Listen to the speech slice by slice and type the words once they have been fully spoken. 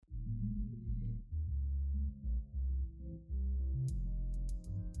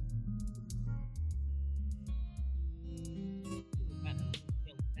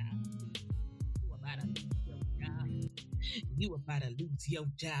you about to lose your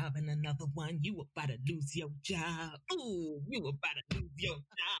job, and another one, you about to lose your job. Ooh, you about to lose your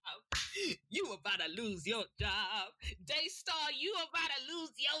job. You about to lose your job. Daystar, you about to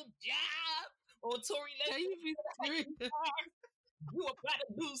lose your job. Or Tory Lanez, Can you be serious? you about to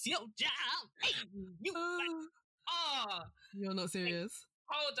lose your job. Hey, you You're not serious.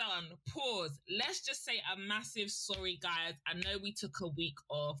 Hold on, pause. Let's just say a massive sorry, guys. I know we took a week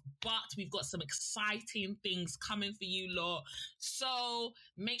off, but we've got some exciting things coming for you lot. So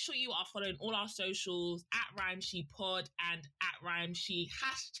make sure you are following all our socials at Rhymeshe Pod and at Rhymeshe.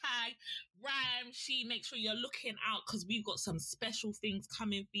 Hashtag Rhymeshe. Make sure you're looking out because we've got some special things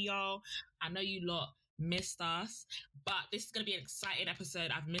coming for y'all. I know you lot missed us, but this is going to be an exciting episode.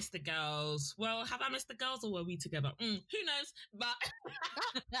 I've missed the girls. Well, have I missed the girls or were we together? Who knows? But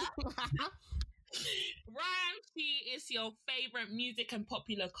Rhymeshe is your favorite music and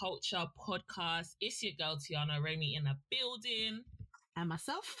popular culture podcast. It's your girl Tiana Romy in the building. And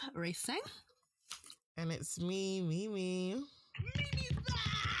myself, Ray Sang. And it's me. Mimi's back!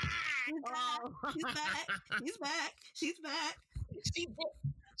 Oh, he's back. He's back. She's back. She's back.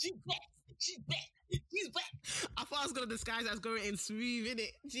 She's back. She's back. She's back. I thought I was going to disguise as going in smooth,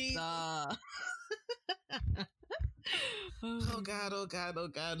 innit? Jeez. Oh God.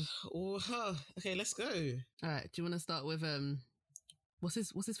 Oh, huh. Okay, let's go. All right. Do you want to start with what's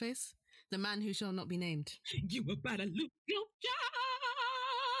his face? The man who shall not be named. You about to lose your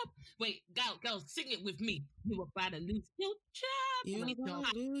job. Wait, girl, sing it with me. You about to lose your job. You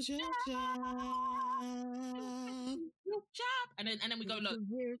about to lose your job. Your job. And then we go, look.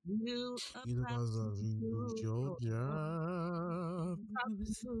 You about to lose your job.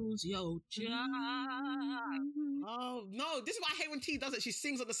 Lose your job. Oh, no. This is why I hate when T does it. She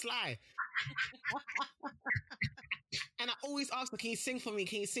sings on the sly. And I always ask her, can you sing for me?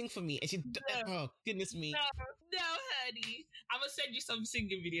 Can you sing for me? And she, oh, goodness me. No, honey. I'm going to send you some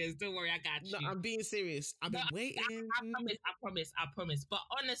singing videos. Don't worry, I got you. No, I'm being serious. I've been waiting. I promise. But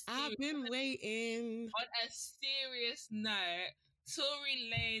honestly, I've been waiting. On a serious note, Tory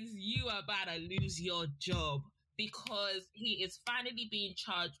Lanez, you are about to lose your job because he is finally being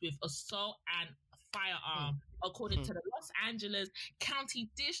charged with assault and firearm, according to the Los Angeles County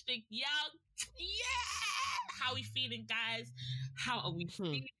District. Yeah. How are we feeling, guys? How are we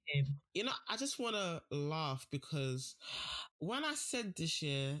feeling? You know, I just want to laugh because when I said this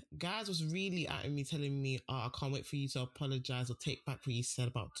year, guys was really at me telling me, I can't wait for you to apologize or take back what you said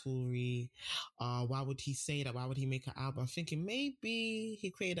about Tory. Why would he say that? Why would he make an album? I'm thinking maybe he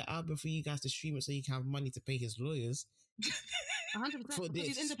created an album for you guys to stream it so he can have money to pay his lawyers. 100%.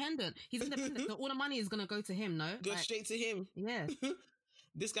 He's independent. So all the money is going to go to him, no? Go straight to him. Yeah.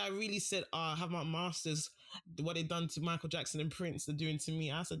 This guy really said, I have my masters. What they done to Michael Jackson and Prince, they're doing to me.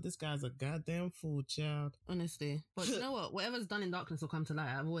 I said, this guy's a goddamn fool, child. Honestly. But you know what? Whatever's done in darkness will come to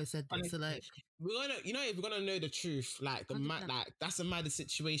light. I've always said that. So like, if we're gonna know the truth, like that's a mad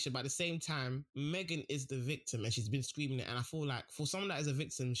situation. But at the same time, Megan is the victim and she's been screaming it. And I feel like for someone that is a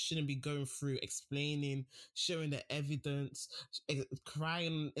victim, shouldn't be going through explaining, showing the evidence,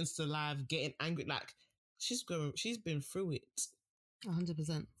 crying on Insta Live, getting angry. Like she's been through it.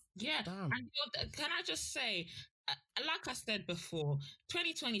 100%. Yeah. Damn. And can I just say, like I said before,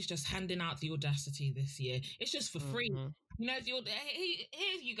 2020 is just handing out the Audacity this year. It's just for free. You know, here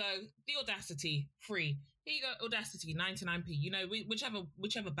you go, the Audacity, free. Here you go, Audacity, 99p. You know,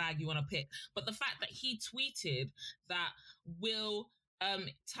 whichever bag you want to pick. But the fact that he tweeted that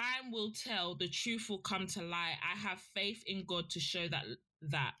time will tell, the truth will come to light. I have faith in God to show that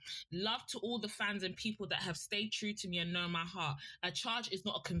love to all the fans and people that have stayed true to me and know my heart. A charge is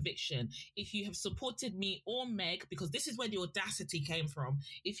not a conviction. If you have supported me or Meg, because this is where the Audacity came from,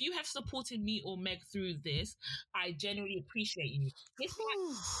 if you have supported me or Meg through this, I genuinely appreciate you. It's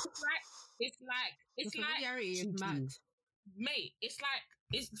mad. Mate, it's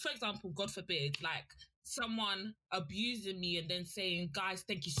for example, God forbid, like someone abusing me and then saying, guys,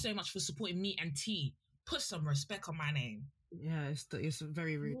 thank you so much for supporting me and T. Put some respect on my name. Yeah, it's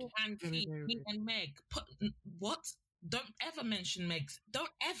very rude. And T, me and Meg. What? Don't ever mention Meg's. Don't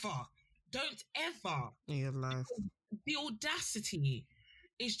ever. In your life. The Audacity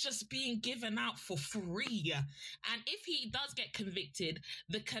is just being given out for free. And if he does get convicted,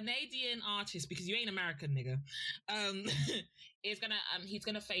 the Canadian artist, because you ain't American, nigga, he's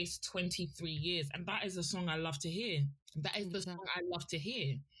gonna face 23 years. And that is a song I love to hear. That is the song I love to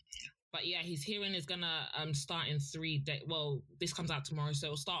hear. But yeah, his hearing is gonna start in 3 days. Well, this comes out tomorrow, so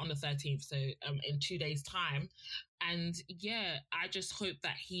it'll start on the 13th. So in 2 days' time. And yeah, I just hope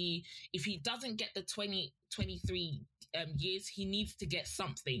that if he doesn't get the 23 years, he needs to get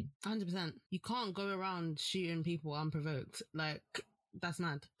something. 100%. You can't go around shooting people unprovoked. Like, that's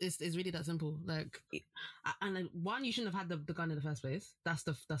mad. It's really that simple. Like, and one, you shouldn't have had the gun in the first place. That's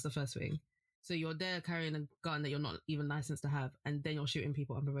the first thing. So you're there carrying a gun that you're not even licensed to have, and then you're shooting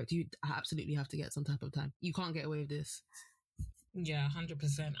people unprovoked. You absolutely have to get some type of time. You can't get away with this. Yeah,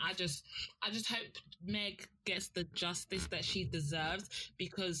 100%. I just hope Meg gets the justice that she deserves,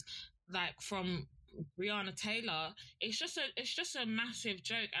 because, like, from Breonna Taylor, it's just a massive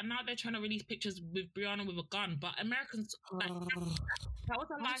joke, and now they're trying to release pictures with Breonna with a gun. But Americans, like, that was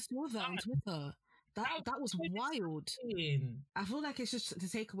a I saw that on Twitter. That was wild. I feel like it's just to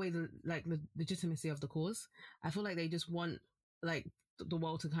take away the legitimacy of the cause. I feel like they just want, like, the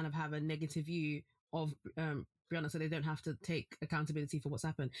world to kind of have a negative view of Breonna, so they don't have to take accountability for what's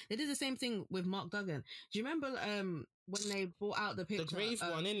happened. They did the same thing with Mark Duggan. Do you remember when they brought out the picture, the grave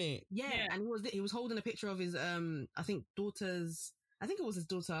one, innit? Yeah, and he was holding a picture of his I think it was his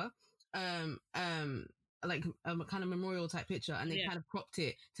daughter, like a kind of memorial type picture, and they kind of cropped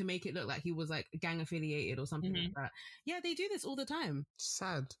it to make it look like he was like gang affiliated or something like that. Yeah, they do this all the time.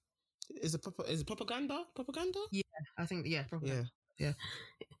 Sad. Is it propaganda? Propaganda? Yeah, I think propaganda. Yeah.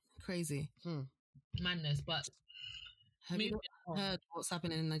 Crazy. Madness. But have you heard what's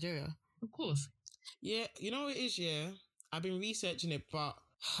happening in Nigeria? Of course. Yeah, you know what it is. Yeah, I've been researching it, but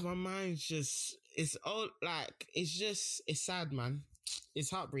my mind's just it's sad, man. It's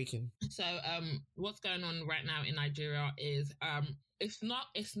heartbreaking. So, what's going on right now in Nigeria is, it's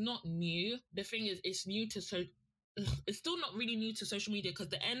not new. The thing is, it's new to it's still not really new to social media, because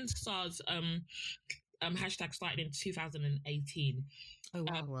the End SARS hashtag started in 2018. Oh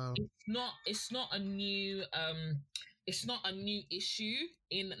wow! Wow. It's not a new issue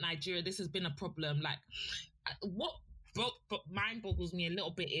in Nigeria. This has been a problem. Like, what mind boggles me a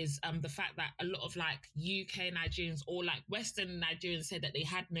little bit is the fact that a lot of, like, UK Nigerians or, like, Western Nigerians said that they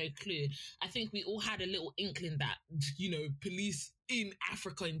had no clue. I think we all had a little inkling that, you know, police in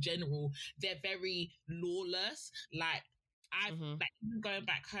Africa in general, they're very lawless. Like, like, even going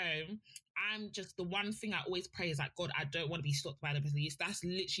back home, I'm just, the one thing I always pray is, like, God, I don't want to be stopped by the police. That's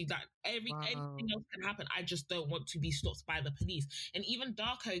literally, like, anything else can happen. I just don't want to be stopped by the police. And even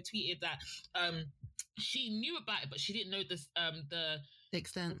Darko tweeted that she knew about it, but she didn't know this the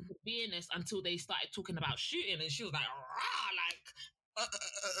extent, the severeness until they started talking about shooting, and she was like,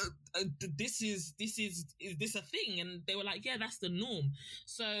 this is this a thing? And they were like, yeah, that's the norm.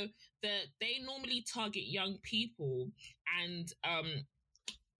 So they normally target young people, and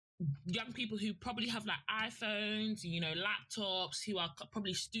young people who probably have, like, iPhones, you know, laptops, who are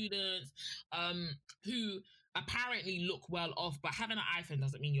probably students, who apparently look well off, but having an iPhone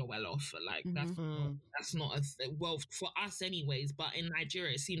doesn't mean you're well off. Like, that's not a well for us anyways. But in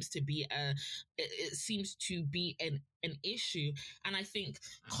Nigeria, it seems to be an issue. And I think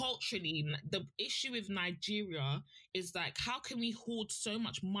culturally, the issue with Nigeria is, like, how can we hoard so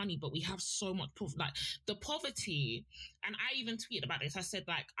much money, but we have so much like the poverty. And I even tweeted about this. I said,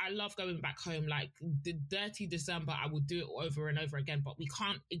 like, I love going back home. Like, the dirty December, I would do it over and over again, but we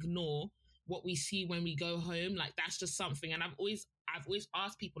can't ignore what we see when we go home. Like, that's just something. And I've always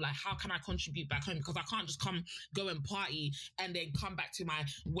asked people, like, how can I contribute back home? Because I can't just go and party and then come back to my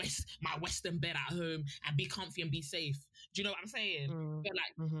Western bed at home and be comfy and be safe. Do you know what I'm saying? But,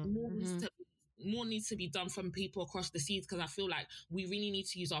 like, more needs to be done from people across the seas, because I feel like we really need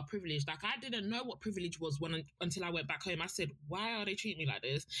to use our privilege. Like, I didn't know what privilege was until I went back home. I said, why are they treating me like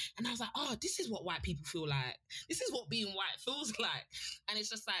this? And I was like, oh, this is what white people feel like. This is what being white feels like. And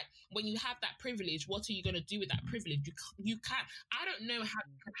it's just like, when you have that privilege, what are you going to do with that privilege? You can't. I don't know how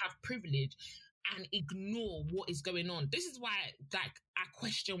you can have privilege and ignore what is going on. This is why, like, I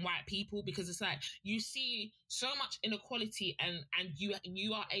question white people, because it's like, you see so much inequality and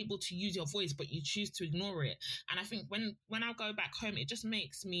you are able to use your voice, but you choose to ignore it. And I think when I go back home, it just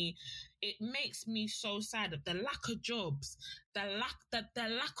makes me so sad that the lack of jobs, the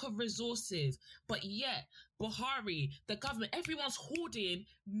lack of resources, but yet Buhari, the government, everyone's hoarding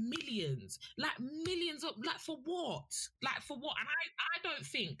millions of, like, for what? Like, for what? And I don't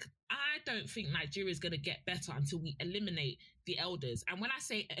think Nigeria is going to get better until we eliminate the elders. And when I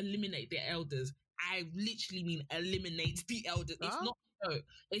say eliminate the elders, I literally mean eliminate the elders. It's not a joke.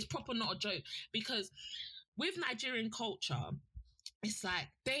 It's proper not a joke. Because with Nigerian culture, it's like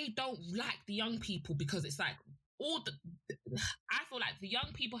they don't like the young people, because it's like I feel like the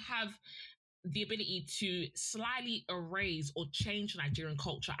young people have the ability to slightly erase or change Nigerian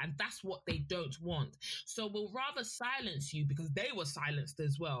culture, and that's what they don't want. So we'll rather silence you, because they were silenced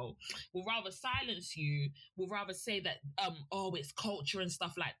as well. We'll rather silence you. We'll rather say that oh, it's culture and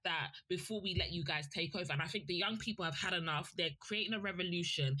stuff like that before we let you guys take over. And I think the young people have had enough. They're creating a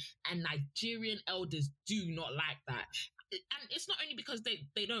revolution, and Nigerian elders do not like that. And it's not only because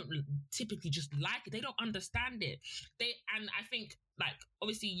they don't typically just like it, they don't understand it. And I think, like,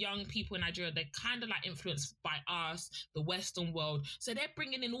 obviously young people in Nigeria, they're kind of like influenced by us, the Western world. So they're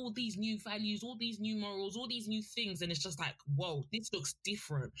bringing in all these new values, all these new morals, all these new things. And it's just like, whoa, this looks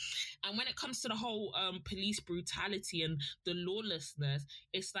different. And when it comes to the whole police brutality and the lawlessness,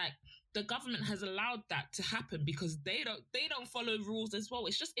 it's like, the government has allowed that to happen because they don't follow rules as well.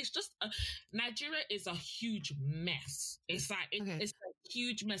 It's just Nigeria is a huge mess. It's like it's a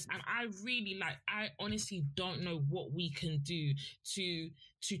huge mess, and I honestly don't know what we can do to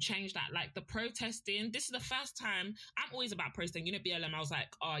change that. Like the protesting, this is the first time. I'm always about protesting. You know, BLM. I was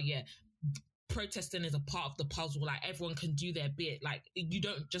like, oh yeah, protesting is a part of the puzzle. Like everyone can do their bit. Like you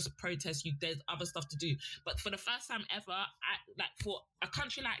don't just protest, there's other stuff to do. But for the first time ever, for a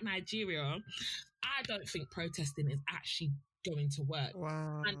country like Nigeria, I don't think protesting is actually going to work.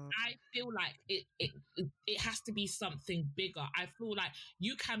 Wow. And I feel like it has to be something bigger. I feel like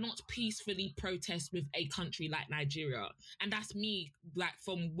you cannot peacefully protest with a country like Nigeria. And that's me, like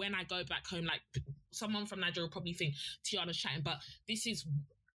from when I go back home, like someone from Nigeria will probably think Tiana's chatting, but this is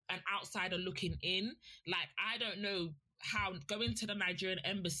an outsider looking in. Like, I don't know how going to the Nigerian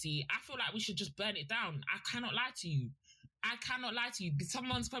embassy, I feel like we should just burn it down. I cannot lie to you.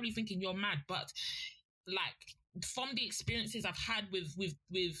 Someone's probably thinking you're mad, but like from the experiences I've had with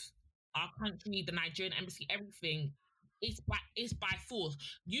our country, the Nigerian embassy, everything, it's by force.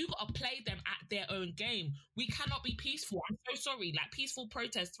 You gotta play them at their own game. We cannot be peaceful. I'm so sorry. Like peaceful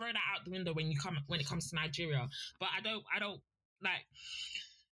protests, throw that out the window when it comes to Nigeria. But I don't like.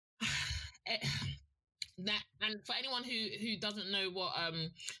 That, and for anyone who doesn't know what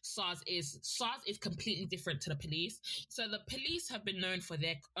SARS is completely different to the police. So the police have been known for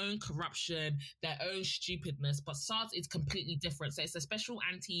their own corruption, their own stupidness, but SARS is completely different. So it's a special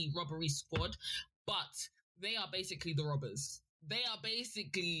anti-robbery squad, but they are basically the robbers. They are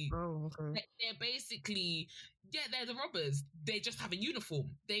basically, they're basically, they're the robbers. They just have a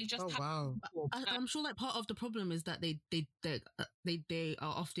uniform. They just have a uniform. I'm sure like part of the problem is that they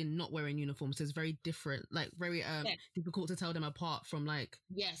are often not wearing uniforms. So it's very different, like very difficult to tell them apart from like,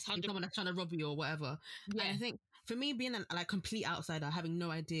 someone that's trying to rob you or whatever. Yeah. And I think for me, being a like complete outsider, having no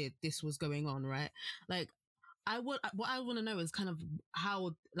idea this was going on, right? Like, what I want to know is kind of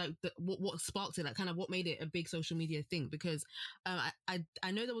how, like, what sparked it, like, kind of what made it a big social media thing. Because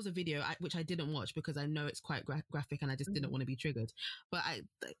I know there was a video which I didn't watch because I know it's quite graphic and I just didn't want to be triggered. But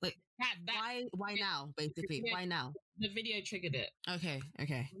why now? Basically, why now? The video triggered it. Okay. The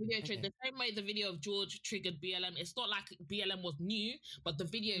video triggered the same way the video of George triggered BLM. It's not like BLM was new, but the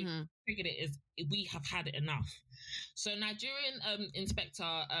video triggered it. Is we have had it enough. So Nigerian Inspector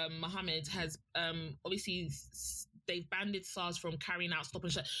Mohammed has obviously they've banned SARS from carrying out stop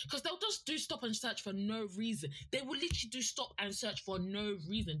and search, because they'll just do stop and search for no reason. They will literally do stop and search for no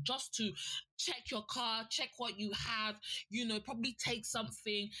reason, just to check your car, check what you have, probably take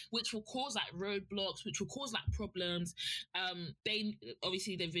something which will cause like roadblocks, which will cause like problems. They've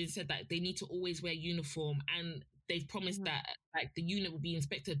been said that they need to always wear uniform, and they've promised that like the unit will be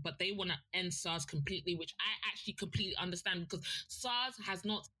inspected, but they want to end SARS completely, which I actually completely understand, because SARS has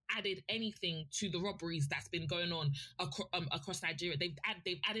not added anything to the robberies that's been going on across Nigeria.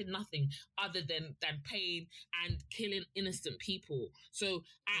 They've added nothing other than pain and killing innocent people. So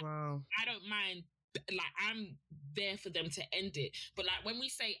I don't mind. Like, I'm there for them to end it. But like when we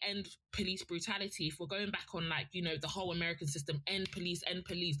say end police brutality, if we're going back on like, the whole American system, end police,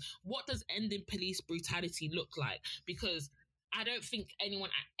 what does ending police brutality look like? Because I don't think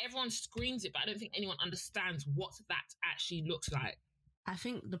everyone screams it, but I don't think anyone understands what that actually looks like. I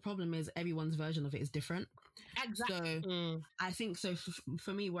think the problem is everyone's version of it is different. Exactly. So I think so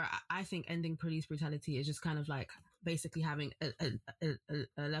for me, where I think ending police brutality is just kind of like basically having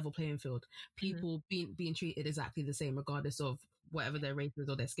a level playing field. People being treated exactly the same, regardless of whatever their race is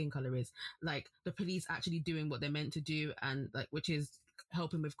or their skin color is. Like the police actually doing what they're meant to do, and like, which is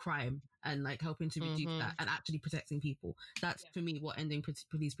helping with crime and like helping to reduce that and actually protecting people. That's for me what ending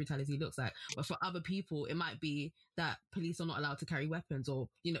police brutality looks like. But for other people, it might be that police are not allowed to carry weapons, or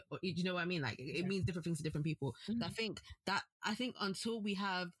you know what I mean? Like it means different things to different people. I think until we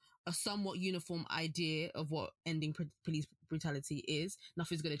have a somewhat uniform idea of what ending police brutality is,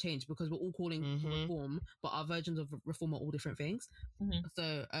 nothing's going to change because we're all calling for reform, but our versions of reform are all different things.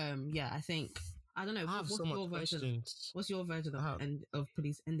 So, I think, I don't know. I have so much questions. What's your version of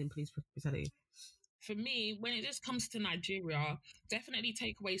ending police brutality? For me, when it just comes to Nigeria, definitely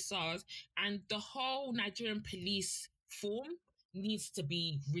take away SARS, and the whole Nigerian police form needs to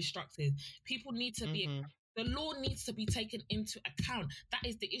be restructured. People need to be, the law needs to be taken into account. That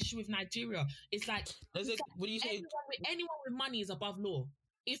is the issue with Nigeria. It's like, what do you say? Anyone with money is above law.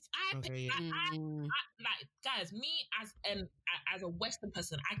 If I, like, guys, me as a Western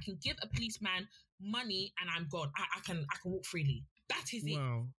person, I can give a policeman money and I'm gone. I can walk freely. That is it.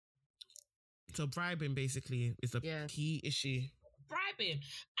 Wow. So bribing basically is the key issue. Bribing,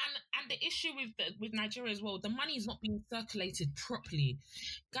 and the issue with Nigeria as well, the money is not being circulated properly,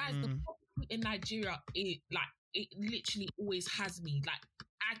 guys. The problem in Nigeria, it literally always has me like,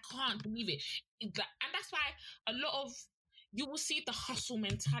 I can't believe it. And that's why a lot of you will see the hustle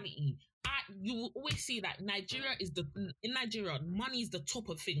mentality. You will always see that in Nigeria, money is the top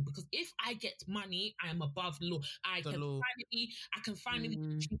of thing, because if I get money, I am above law. I can finally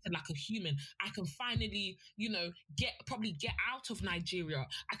be treated like a human. I can finally, probably get out of Nigeria.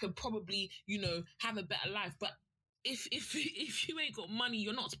 I can probably, have a better life. But if you ain't got money,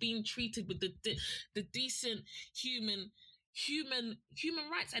 you're not being treated with the decent human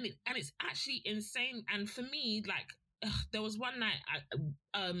rights, and it's actually insane. And for me, like, there was one night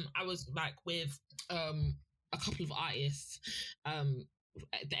I was like with a couple of artists,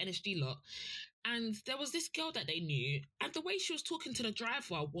 the NSG lot, and there was this girl that they knew, and the way she was talking to the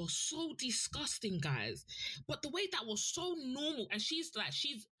driver was so disgusting, guys. But the way that was so normal, and she's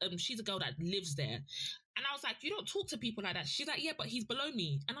a girl that lives there, and I was like, you don't talk to people like that. She's like, yeah, but he's below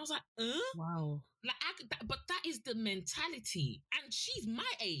me, and I was like, wow, but that is the mentality, and she's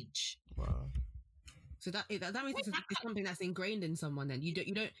my age. Wow. So that means it's something that's ingrained in someone. Then you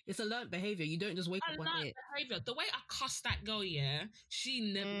don't. It's a learned behavior. You don't just wake up one day. Behavior. The way I cussed that girl,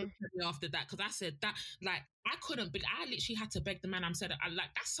 she never looked at me after that, because I said that, like, I couldn't. But I literally had to beg the man. That's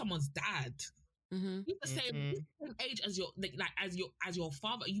someone's dad. He's the same age as your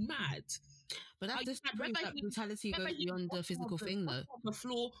father. Are you mad? But that just proves that brutality goes beyond the physical thing, though. The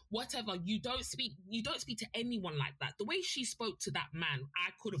floor, whatever. You don't speak to anyone like that. The way she spoke to that man,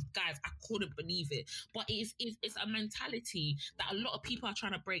 I couldn't believe it. But it's a mentality that a lot of people are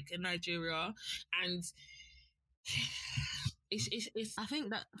trying to break in Nigeria, and it's. I think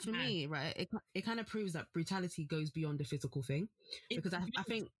that for me, right, it kind of proves that brutality goes beyond the physical thing, because I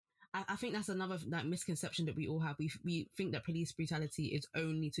think that's another misconception that we all have. We think that police brutality is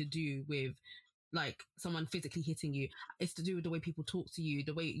only to do with, like, someone physically hitting you. It's to do with the way people talk to you,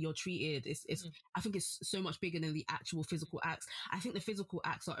 the way you're treated. I think it's so much bigger than the actual physical acts. I think the physical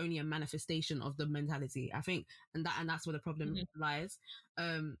acts are only a manifestation of the mentality. I think, and that's where the problem lies.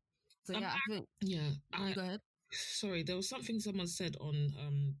 I think. Yeah. Go ahead. Sorry, there was something someone said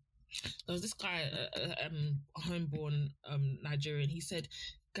on. There was this guy, homeborn Nigerian. He said,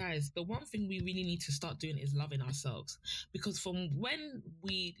 guys, the one thing we really need to start doing is loving ourselves. Because from when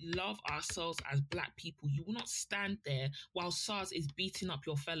we love ourselves as Black people, you will not stand there while SARS is beating up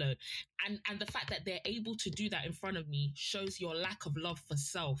your fellow. And the fact that they're able to do that in front of me shows your lack of love for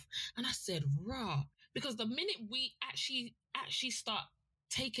self. And I said, rah. Because the minute we actually start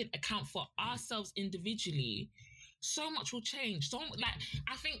taking account for ourselves individually, so much will change.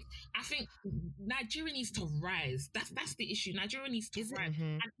 I think Nigeria needs to rise. That's the issue. Nigeria needs to rise.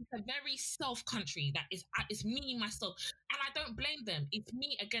 And it's a very self country that is. It's me, myself, and I don't blame them. It's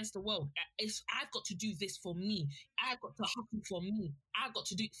me against the world. I've got to do this for me. I've got to hustle for me. I've got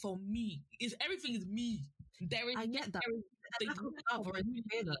to do it for me. Everything is me. I get that. It's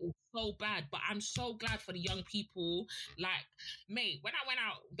so bad, but I'm so glad for the young people. Like, mate, when I went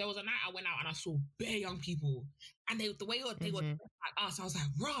out, there was a night I went out and I saw bare young people, and the way they were like us, I was like,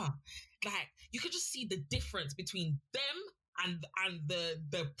 rah. Like, you could just see the difference between them and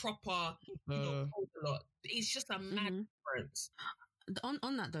the proper, lot. It's just a mad difference.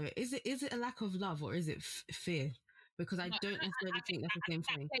 On that though, is it a lack of love, or is it fear? Because I don't necessarily think that's the same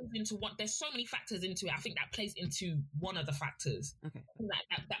thing. Plays into there's so many factors into it. I think that plays into one of the factors. Okay.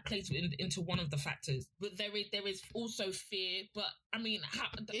 That plays into one of the factors. But there is also fear. But I mean,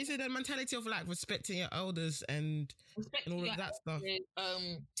 is it a mentality of, like, respecting your elders and all of that stuff?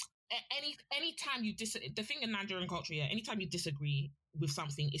 Anytime you the thing in Nigerian culture, anytime you disagree with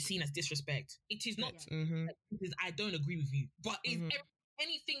something, is seen as disrespect. It is not. It is, I don't agree with you, but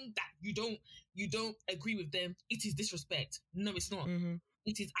anything that you don't agree with them, it is disrespect. No, it's not.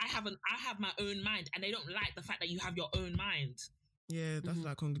 It is, I have my own mind, and they don't like the fact that you have your own mind. Yeah, that's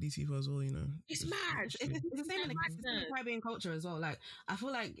like Congolese people as well, you know. It's mad. It's the same in the Caribbean culture as well. Like, I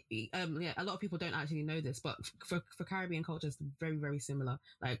feel like, a lot of people don't actually know this, but for Caribbean culture, it's very, very similar.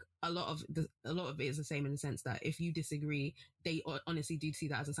 Like, a lot of it is the same in the sense that if you disagree, they honestly do see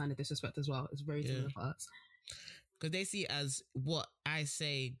that as a sign of disrespect as well. It's very similar for us. Because they see it as what I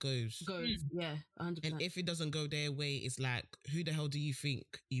say goes. Yeah, 100%. And if it doesn't go their way, it's like, who the hell do you think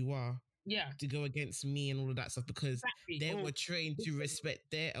you are? Yeah. To go against me and all of that stuff, because they were trained to respect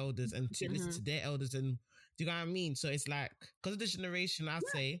their elders and to listen to their elders, and do you know what I mean? So it's like, because of this generation, I'd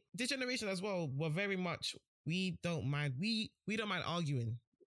say this generation as well, we're very much, we don't mind arguing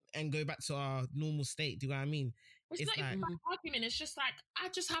and go back to our normal state. Do you know what I mean? It's not even like argument. It's just like, I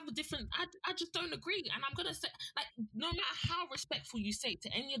just have a different, I just don't agree. And I'm going to say, like, no matter how respectful you say to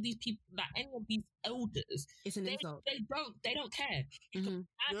any of these people, like any of these elders, it's an insult. They don't care.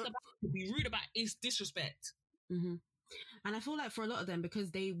 To be rude about it's disrespect. Mm-hmm. And I feel like for a lot of them, because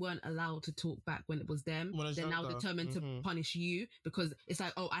they weren't allowed to talk back when it was them, they're now determined to punish you, because it's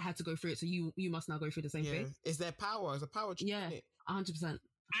like, oh, I had to go through it, so you must now go through the same thing. It's their power. It's a power. Yeah, 100%.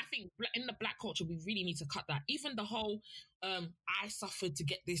 I think in the Black culture, we really need to cut that. Even the whole, I suffered to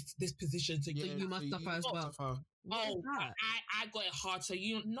get this position, so you must suffer as well. Oh, I got it hard, so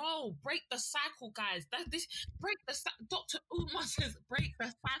break the cycle, guys. Break the Dr. Umar says break the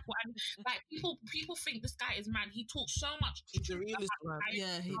cycle, and like people think this guy is mad. He talks so much. He's a realist, man.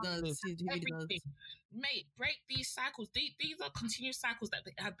 Yeah, he does. He really does. Mate, break these cycles. These are continuous cycles that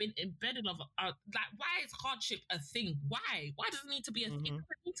have been embedded of. Like, why is hardship a thing? Why does it need to be a thing? It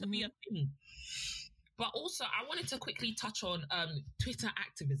doesn't need to be a thing. But also, I wanted to quickly touch on Twitter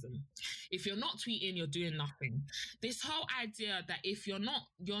activism. If you're not tweeting, you're doing nothing. This whole idea that if you're not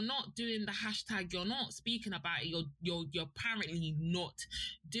doing the hashtag, you're not speaking about it, you're apparently not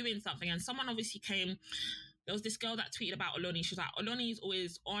doing something. And someone obviously came. There was this girl that tweeted about Oloni. She was like, Oloni is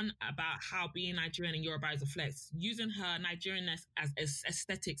always on about how being Nigerian and Yoruba is a flex, using her Nigerianness as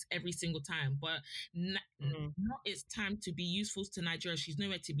aesthetics every single time. But not it's time to be useful to Nigeria. She's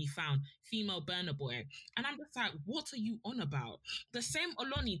nowhere to be found. Female Burna Boy. And I'm just like, what are you on about? The same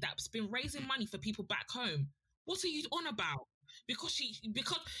Oloni that's been raising money for people back home. What are you on about? Because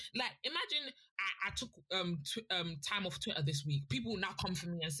like, imagine I took time off Twitter this week. People will now come for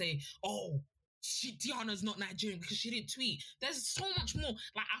me and say, oh, Diana's not Nigerian because she didn't tweet. There's so much more.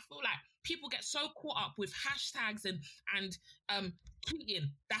 Like, I feel like people get so caught up with hashtags and tweeting.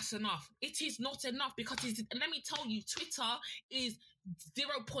 That's enough. It is not enough, because let me tell you, Twitter is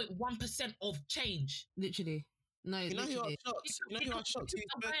 0.1% of change. Literally. No, you know who are shocked?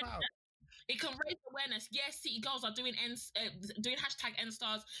 It can raise awareness. Yes, city girls are doing hashtag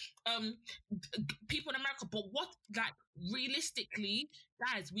NStars, people in America. But what, like, realistically,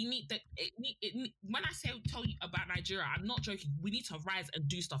 guys, we need that. When I tell you about Nigeria, I'm not joking. We need to rise and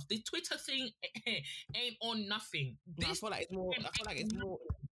do stuff. The Twitter thing ain't on nothing.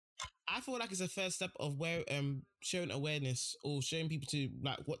 I feel like it's a first step of where showing awareness or showing people to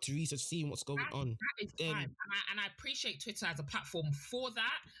like what to research, seeing what's going on. That is fine, and I appreciate Twitter as a platform for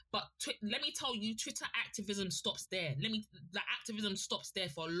that. But let me tell you, Twitter activism stops there. The activism stops there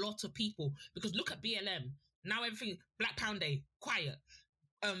for a lot of people, because look at BLM now. Everything Black Pound Day, quiet.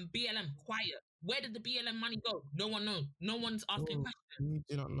 BLM, quiet. Where did the BLM money go? No one knows. No one's asking questions. We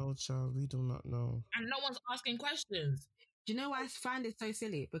do not know, child. We do not know. And no one's asking questions. Do you know why I find it so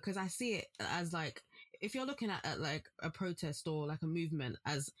silly? Because I see it as like, if you're looking at like a protest or like a movement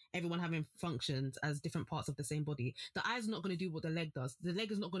as everyone having functions as different parts of the same body, the eye's not going to do what the leg does. The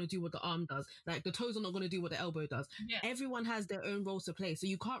leg is not going to do what the arm does. Like, the toes are not going to do what the elbow does. Yeah. Everyone has their own roles to play. So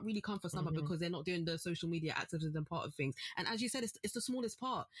you can't really come for someone because they're not doing the social media activism part of things. And as you said, it's the smallest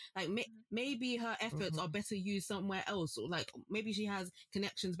part. Like, maybe her efforts are better used somewhere else. Or like, maybe she has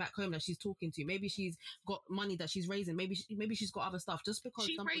connections back home that she's talking to. Maybe she's got money that she's raising. Maybe she's got other stuff. Just because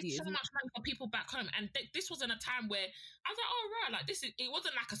she raised so much money for people back home, and this wasn't a time where I was like, oh right, like it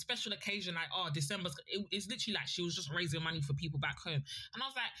wasn't like a special occasion, like, oh, December's. It's literally like she was just raising money for people back home, and I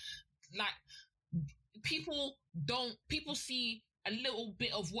was like people see a little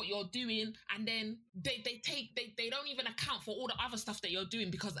bit of what you're doing, and then they don't even account for all the other stuff that you're doing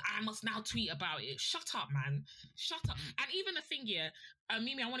because I must now tweet about it. Shut up, man. Shut up. And even the thing here,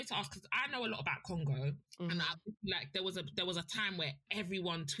 Mimi, I wanted to ask, because I know a lot about Congo, and there was a time where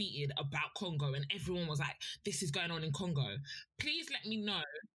everyone tweeted about Congo, and everyone was like, "This is going on in Congo." Please let me know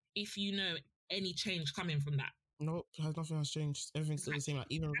if you know any change coming from that. Nope, nothing has changed. Everything's still the same. Like,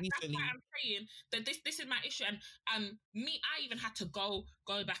 even recently, that's why I'm saying that this is my issue. And I even had to go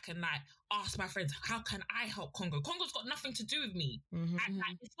back and like ask my friends, how can I help Congo? Congo's got nothing to do with me.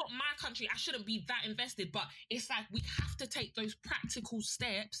 Like, it's not my country. I shouldn't be that invested. But it's like we have to take those practical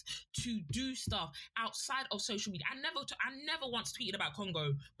steps to do stuff outside of social media. I never once tweeted about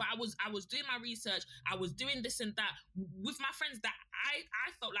Congo, but I was doing my research. I was doing this and that with my friends that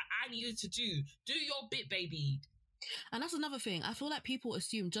I felt like I needed to do. Do your bit, baby. And that's another thing. I feel like people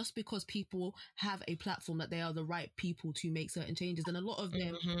assume just because people have a platform that they are the right people to make certain changes. And a lot of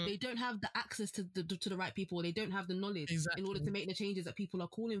them, they don't have the access to the right people. Or they don't have the knowledge in order to make the changes that people are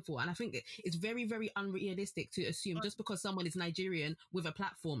calling for. And I think it's very, very unrealistic to assume just because someone is Nigerian with a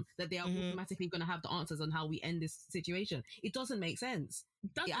platform that they are automatically going to have the answers on how we end this situation. It doesn't make sense.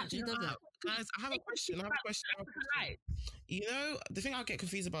 It actually doesn't. Guys, I have a question. You know, the thing I get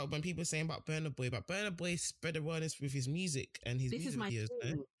confused about when people are saying about Burna Boy spread awareness with his music and his music videos.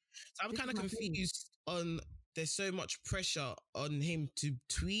 No? So I'm kind of confused on there's so much pressure on him to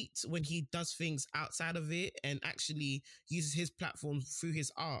tweet when he does things outside of it and actually uses his platform through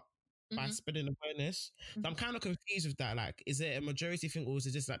his art by spreading awareness. So I'm kind of confused with that. Like, is it a majority thing or is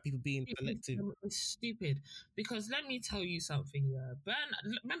it just like people being selective? It's stupid because let me tell you something.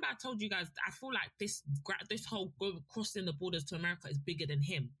 Remember I told you guys I feel like this whole crossing the borders to America is bigger than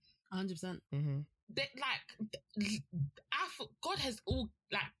him. 100%.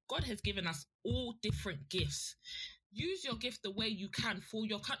 God has given us all different gifts. Use your gift the way you can for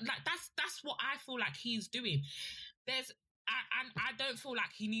your country. Like that's what I feel like he's doing. I don't feel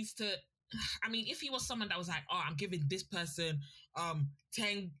like he needs to. I mean, if he was someone that was like, oh, I'm giving this person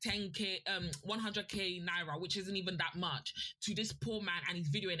 10k 100k naira, which isn't even that much, to this poor man, and he's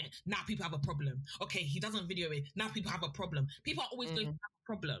videoing it, now people have a problem. Okay, he doesn't video it, now people have a problem. People are always going to have a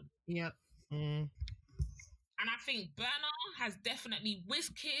problem. Yep. And I think Burna has definitely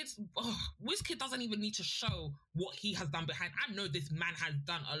Wizkid doesn't even need to show what he has done behind. I know this man has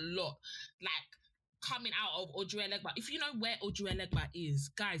done a lot. Like, coming out of Ojuelegba. If you know where Ojuelegba is,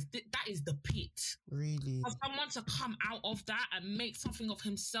 guys, that is the pit. Really? For someone to come out of that and make something of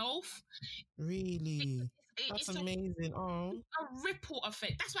himself. Really? That's amazing. A ripple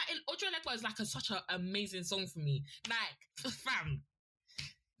effect. That's why Ojuelegba is like such an amazing song for me. Like, fam,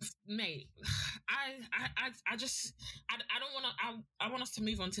 mate, I want us to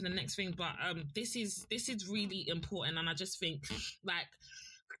move on to the next thing, but this is really important, and I just think like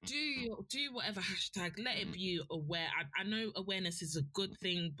do whatever hashtag, let it be aware. I know awareness is a good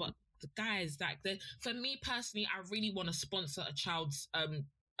thing, but the guys, like, for me personally, I really want to sponsor a child's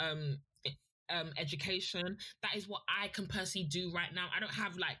education. That is what I can personally do right now.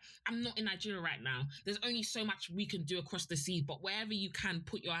 I'm not in Nigeria right now. There's only so much we can do across the sea, but wherever you can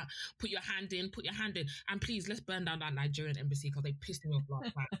put your hand in, and please, let's burn down that Nigerian embassy because they pissed me off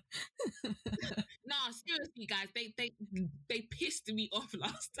last time. No, seriously, guys, they pissed me off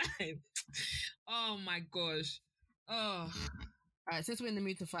last time. Oh my gosh. Oh. All right, since we're in the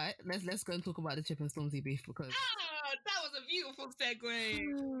mood to fight, let's go and talk about the Chip and Stormzy beef because that was a beautiful segue.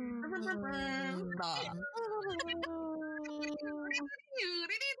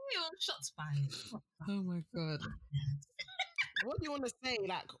 Shots fired. Oh my god. What do you want to say?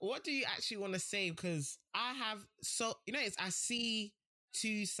 Like, what do you actually want to say? Because I see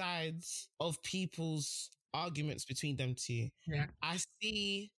two sides of people's arguments between them two. Yeah. I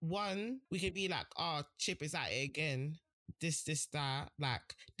see one, we could be like, oh, Chip is at it again. This, that.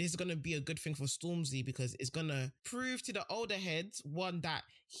 Like, this is going to be a good thing for Stormzy because it's going to prove to the older heads, one, that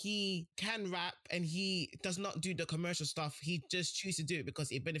he can rap and he does not do the commercial stuff. He just chooses to do it because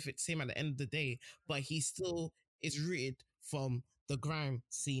it benefits him at the end of the day. But he still is rooted from the grime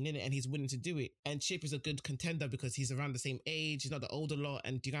scene, innit? And he's willing to do it. And Chip is a good contender because he's around the same age, he's not the older lot,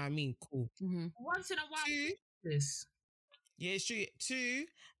 and do you know what I mean? Cool. Mm-hmm. Once in a while, yeah, it's true. Two,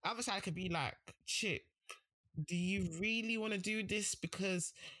 other side could be like, Chip, do you really want to do this?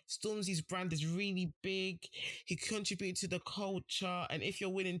 Because Stormzy's brand is really big. He contributed to the culture. And if you're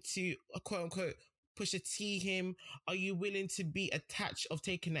willing to, quote unquote, push a T him, are you willing to be attached of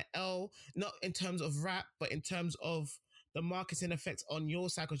taking an L? Not in terms of rap, but in terms of the marketing effects on your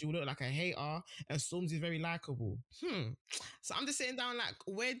side, because you look like a hater and Stormzy is very likable. So I'm just sitting down like,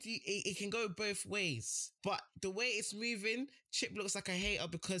 where do you, it can go both ways. But the way it's moving, Chip looks like a hater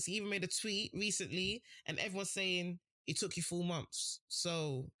because he even made a tweet recently and everyone's saying it took you 4 months.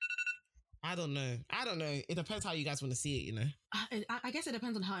 So I don't know. It depends how you guys want to see it, you know? I guess it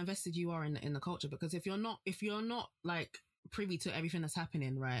depends on how invested you are in the culture, because if you're not like privy to everything that's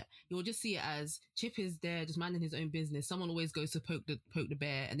happening, right, you'll just see it as Chip is there just minding his own business. Someone always goes to poke the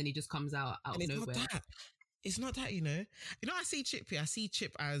bear and then he just comes out of nowhere. It's not that, you know. You know, I see Chip here. I see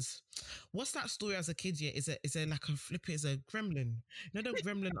Chip as, what's that story as a kid? Yeah, is a like a flip? Is a gremlin? You know the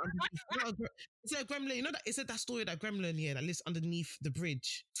gremlin underneath. Is it a gremlin? You know that? Is it that story, that gremlin here that lives underneath the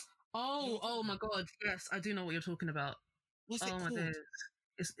bridge? Oh my God! Yes, I do know what you're talking about. What's it Oh my called? days!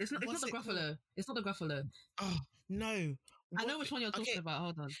 It's not the Gruffalo. It's not the Gruffalo. Oh no! I know which one you're talking about.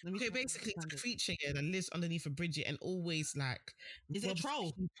 Hold on. Okay, basically, it's a creature here that lives underneath a bridge and always like. Is it a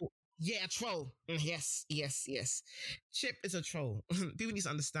troll? People. Yeah, a troll. Yes. Chip is a troll. People need to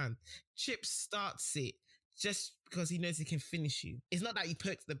understand. Chip starts it just because he knows he can finish you. It's not that he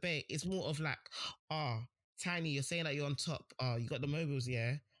pokes the bait. It's more of like, Tiny, you're saying that you're on top. You got the mobiles,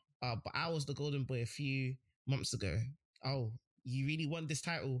 yeah. But I was the golden boy a few months ago. Oh, you really want this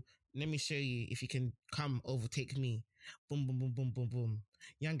title? Let me show you if you can come overtake me. Boom, boom, boom, boom, boom, boom.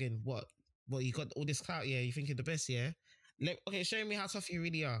 Youngin, what? Well, you got all this clout, yeah? You think you're the best, yeah? Okay, show me how tough you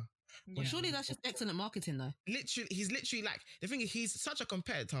really are. But surely that's just excellent marketing, though. Literally, he's literally like, the thing is, he's such a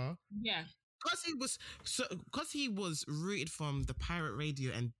competitor. Yeah. Because he was rooted from the pirate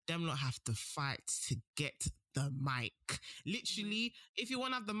radio, and them lot have to fight to get the mic. Literally, if you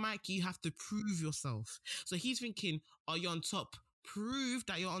want to have the mic, you have to prove yourself. So he's thinking, you're on top. Prove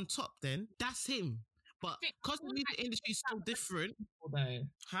that you're on top, then. That's him. But because the music industry is so different. Though.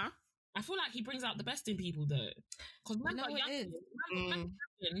 Huh? I feel like he brings out the best in people, though. Because remember, Youngin,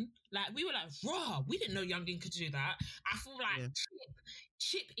 like, we were like, raw. We didn't know Youngin could do that. I feel like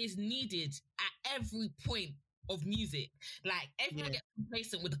Chip is needed at every point of music. Like, everyone gets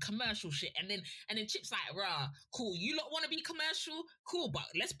complacent with the commercial shit, and then Chip's like, rah, cool. You lot want to be commercial? Cool, but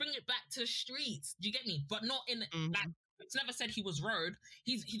let's bring it back to the streets. Do you get me? But not in like. It's never said he was road.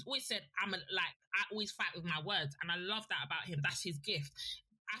 He's always said, I always fight with my words, and I love that about him. That's his gift.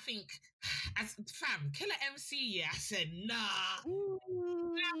 I think, as fam, Killer MC, yeah, I said, nah.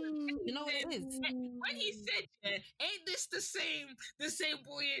 You know what it is? When he said, ain't this the same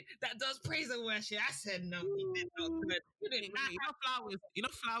boy that does praise and worship? I said, no, he did not good. You know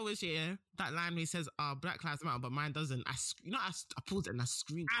Flowers, yeah? That line where he says, Black Lives Matter, but mine doesn't. I pulled it and I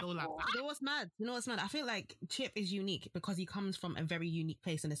screamed. So like, you know what's mad? I feel like Chip is unique because he comes from a very unique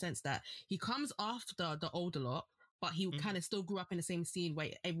place in the sense that he comes after the older lot, but he kind of still grew up in the same scene where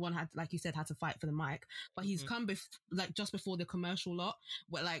everyone had, like you said, had to fight for the mic. But he's come just before the commercial lot,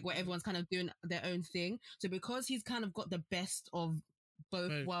 where everyone's kind of doing their own thing. So because he's kind of got the best of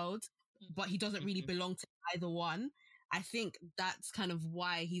both worlds, but he doesn't really belong to either one, I think that's kind of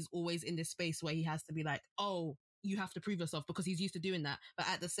why he's always in this space where he has to be like, oh, you have to prove yourself, because he's used to doing that. But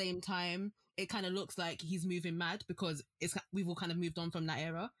at the same time, it kind of looks like he's moving mad because we've all kind of moved on from that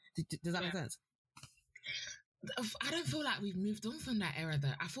era. Does that make sense? I don't feel like we've moved on from that era,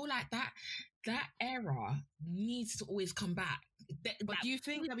 though. I feel like that era needs to always come back. But do you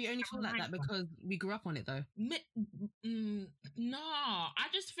think that we only feel like that because we grew up on it, though? No, I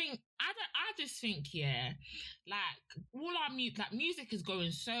just think, yeah, like, all our music is going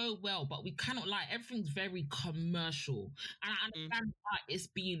so well, but we cannot lie, everything's very commercial. And I understand art is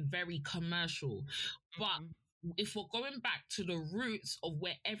being very commercial. But if we're going back to the roots of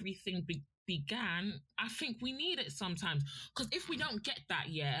where everything began, I think we need it sometimes. Because if we don't get that,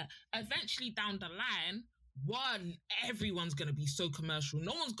 eventually down the line, everyone's gonna be so commercial.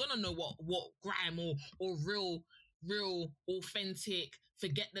 No one's gonna know what grime or real authentic,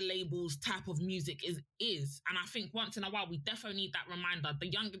 forget the labels type of music is. And I think once in a while we definitely need that reminder. The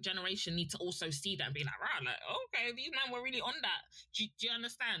younger generation need to also see that and be like, right, like, okay, these men were really on that. Do you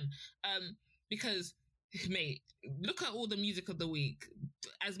understand? Because, mate, look at all the music of the week.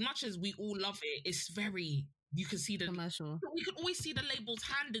 As much as we all love it, it's very, you can see the commercial. We can always see the label's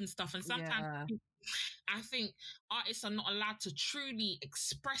hand and stuff. And sometimes I think artists are not allowed to truly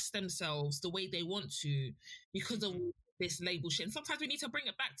express themselves the way they want to because of this label shit. And sometimes we need to bring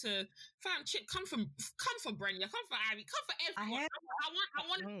it back to, fam, Chip, come for Brenya, come for Ivy, come for everyone. I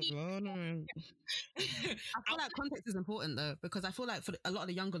want I feel like context is important, though, because I feel like for a lot of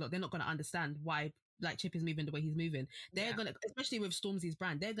the younger lot, they're not going to understand why, like, Chip is moving the way he's moving. They're gonna, especially with Stormzy's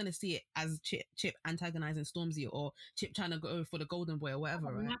brand, they're gonna see it as Chip antagonizing Stormzy, or Chip trying to go for the golden boy or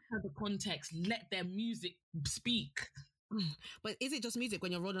whatever. Right? Matter the context, let their music speak. But is it just music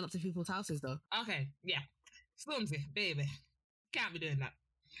when you're rolling up to people's houses, though? Okay, yeah. Stormzy, baby, can't be doing that.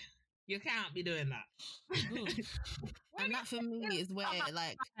 You can't be doing that. And that for me is where,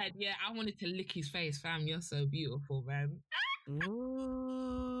 like, I wanted to lick his face, fam. You're so beautiful, man.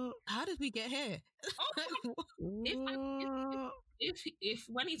 Ooh, how did we get here? If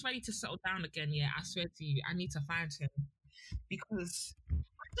when he's ready to settle down again, I swear to you, I need to find him, because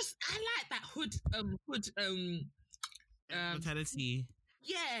I like that hood mentality.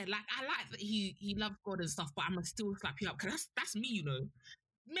 Yeah, like I like that he loves God and stuff, but I'ma still slap you up because that's me, you know,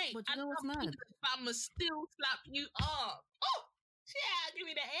 mate. But you I know what's love mad? Jesus, but I'ma still slap you up. Oh, yeah, give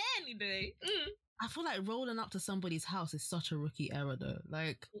me the any day. I feel like rolling up to somebody's house is such a rookie error, though.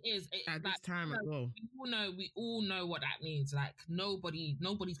 Like, It is At like this time as well. we all know what that means. Like nobody's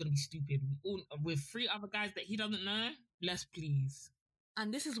gonna be stupid. We all with 3 other guys that he doesn't know. Let's please.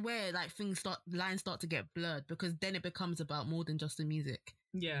 and this is where like lines start to get blurred because then it becomes about more than just the music.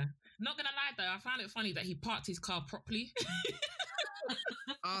 Yeah, not gonna lie though, I found it funny that he parked his car properly.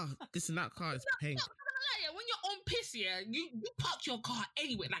 This and that car is pink. Yeah, when you're on piss, yeah, you park your car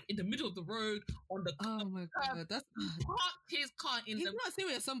anywhere, like in the middle of the road, on the Oh my god, that's parked his car in he's the. not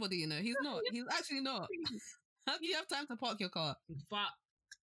serious. Somebody, you know, he's not. He's actually not. How do you have time to park your car? But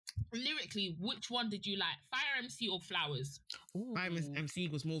lyrically, which one did you like, Fire MC or Flowers? Ooh. Famous MC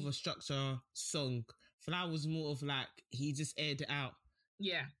was more of a structure song. Flower was more of like he just aired it out.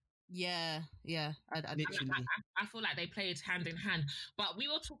 Yeah. Yeah. Literally. I feel like they played hand in hand. But we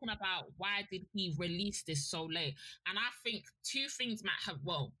were talking about why did he release this so late? And I think 2 things might have,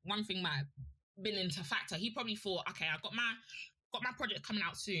 well, one thing might have been into factor. He probably thought, okay, I got my project coming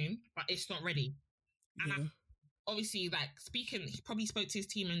out soon, but it's not ready. And Yeah. obviously, like he probably spoke to his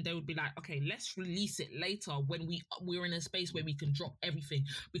team and they would be like, okay, let's release it later when we're in a space where we can drop everything.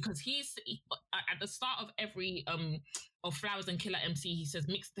 Because at the start of every of Flowers and Killer MC, he says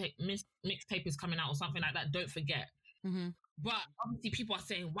mixtape is coming out or something like that. Don't forget. Mm-hmm. But obviously, people are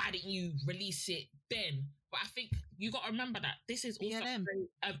saying, why didn't you release it then? But I think you got to remember that this is also BLM.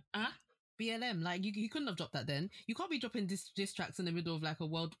 BLM, like you couldn't have dropped that then. You can't be dropping diss tracks in the middle of like a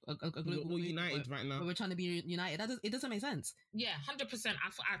global We're united right now. where we're trying to be united. It doesn't make sense. Yeah, 100%.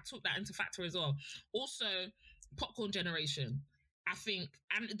 I took that into factor as well. Also, Popcorn Generation. I think,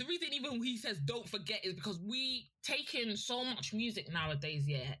 and the reason even he says don't forget is because we take in so much music nowadays.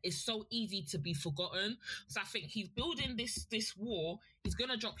 Yeah, it's so easy to be forgotten. So I think he's building this war. He's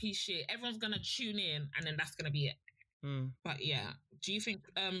gonna drop his shit. Everyone's gonna tune in, and then that's gonna be it. But yeah, do you think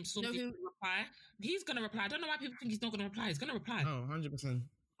somebody will reply? He's gonna reply. I don't know why people think he's not gonna reply. He's gonna reply. Oh, 100%.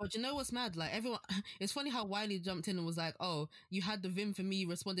 But you know what's mad? Like everyone, it's funny how Wiley jumped in and was like, "Oh, you had the vim for me,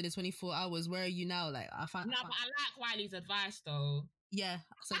 responded in 24 hours. Where are you now?" Like but I like Wiley's advice though. Yeah,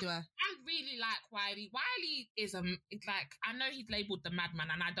 so do I. I really like Wiley. Wiley is like, I know he's labelled the madman,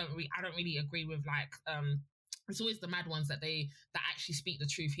 and I don't really agree with like it's always the mad ones that actually speak the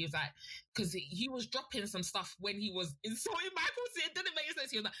truth. He was like, because he was dropping some stuff when he was insulting Michael. So it didn't make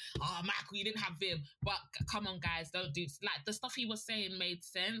sense. He was like, "Oh, Michael, you didn't have Vim." But come on, guys, don't do like the stuff he was saying made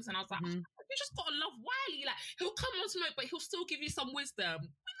sense. And I was like, you just gotta love Wiley. Like he'll come on smoke, but he'll still give you some wisdom.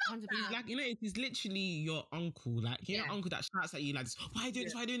 We love that. Like, you know, it's literally your uncle. Like, your uncle that shouts at you like, "Why are you doing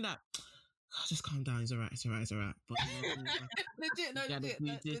this? Why are you doing that?" Oh, just calm down. It's all right. But legit.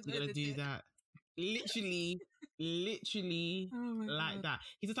 You gotta do that. Literally like that.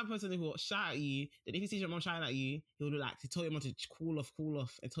 He's the type of person who will shout at you. Then if he sees your mom shouting at you, he'll do like to tell your mom to cool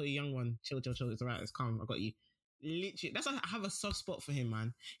off, and tell your young one, chill. It's all right. It's calm. I got you. Literally, that's why I have a soft spot for him,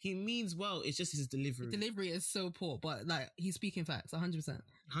 man. He means well. It's just his delivery. The delivery is so poor, but like he's speaking facts, 100%.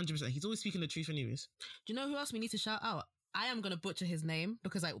 100%. He's always speaking the truth, anyways. Do you know who else we need to shout out? I am gonna butcher his name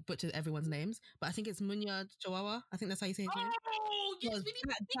because I butcher everyone's names, but I think it's Munya Chihuahua. I think that's how you say his name. Oh, yes, we need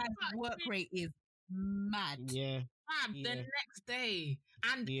that guy's work rate is mad. Yeah. The next day.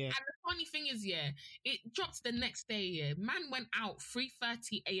 And the funny thing is, it dropped the next day, Man went out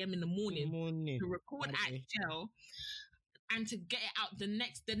 3:30 a.m. in the morning to record at jail and to get it out the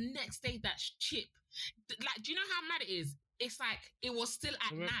next day. That's chip. Like, do you know how mad it is? It's like it was still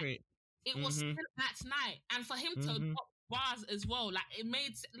at night. It was still at night. And for him to drop bars as well, like it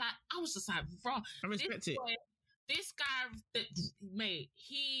made, like, I was just like, bro, I respect it. This guy, mate,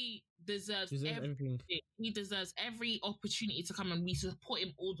 he deserves everything. He deserves every opportunity to come, and we support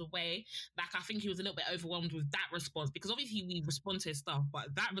him all the way. Like, I think he was a little bit overwhelmed with that response because obviously we respond to his stuff,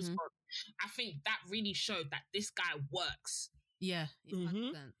 but that response, I think that really showed that this guy works. Yeah,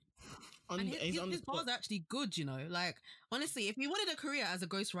 100%. And his bars are actually good, you know. Like, honestly, if he wanted a career as a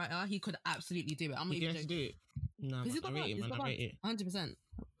ghostwriter, he could absolutely do it. I'm not even joking. Do it. No, I rate it. 100%.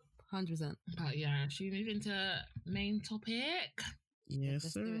 100%. But yeah, should we move into main topic? Yes,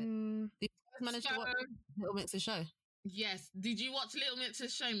 sir. Did you guys manage to watch Little Mix's show? Yes. Did you watch Little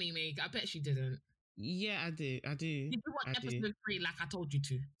Mix's show, Mimi? I bet she didn't. Yeah, I do. Did you watch episode 3 like I told you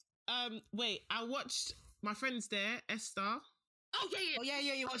to? Wait, I watched my friends there, Esther. Oh yeah.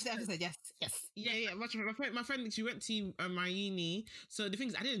 You watched the episode. Yes. Yeah. My friend, she went to my uni. So the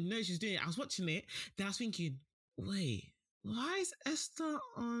things I didn't know she was doing it. I was watching it. Then I was thinking, wait, why is Esther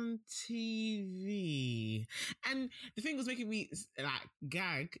on TV? And the thing was making me like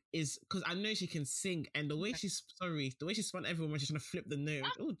gag is because I know she can sing, and the way the way she spun everyone when she's trying to flip the note.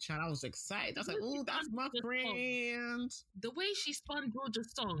 Oh, child, I was excited. I was like, oh, that's my friend. The way she spun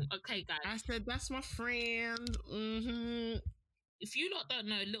Georgia's song. Okay, guys. I said, that's my friend. Mm-hmm. If you lot don't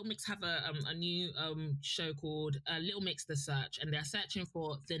know, Little Mix have a new show called Little Mix The Search, and they're searching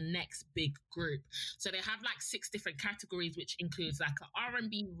for the next big group. So they have like 6 different categories, which includes like a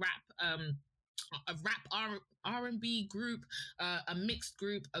R&B rap, a rap R&B group, a mixed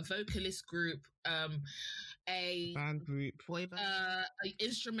group, a vocalist group, a band group, boy band, an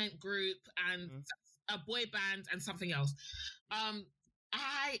instrument group, and a boy band, and something else.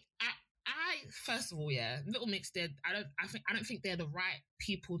 I first of all, Little Mix did. I don't think they're the right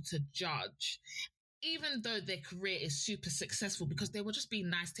people to judge, even though their career is super successful, because they were just being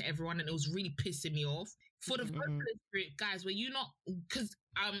nice to everyone, and it was really pissing me off. For the vocalist group, guys, were you not? Because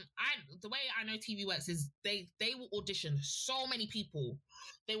the way I know TV works is they will audition so many people,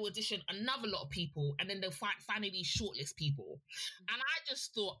 they will audition another lot of people, and then they'll finally shortlist people. And I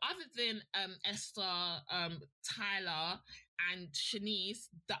just thought, other than Esther, Tyler, and Shanice,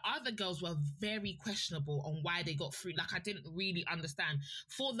 the other girls were very questionable on why they got through. Like, I didn't really understand.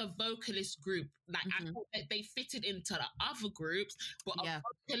 For the vocalist group, like I thought that they fitted into the other groups, but a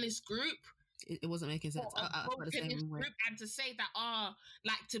vocalist group, it wasn't making sense. The same way. And to say that,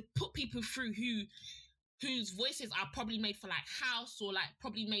 like to put people through whose voices are probably made for like house, or like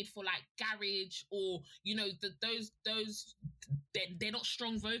probably made for like garage, or you know, they're not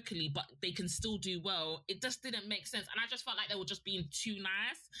strong vocally, but they can still do well. It just didn't make sense, and I just felt like they were just being too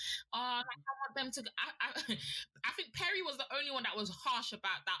nice. Like I want them to. I think Perry was the only one that was harsh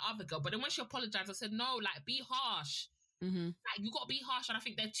about that other girl, but then when she apologized, I said, no, like be harsh. Like you got to be harsh, and I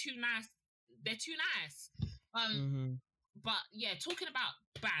think they're too nice. They're too nice. But yeah, talking about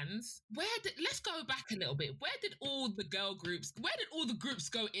bands, let's go back a little bit. Where did all the groups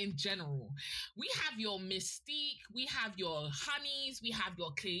go in general? We have your Mystique, we have your Honeys, we have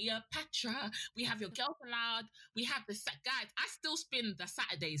your Cleopatra, we have your Girls Aloud, we have the guys. I still spin the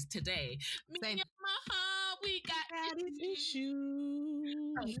Saturdays today. Me and my heart, we got issues.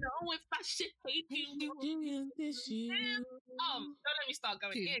 I don't know if I should hate you. Don't let me start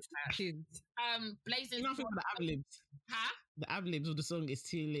going in. Blazing. You're not thinking about the ad-libs. Huh? The ad-libs of the song is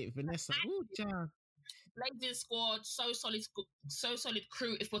Too Late. Vanessa. Ooh, child. Blazing Squad, so solid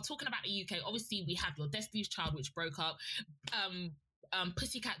crew. If we're talking about the UK, obviously we have your Destiny's Child, which broke up.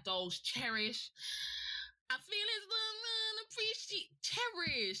 Pussycat Dolls, Cherish. I feel it's appreciate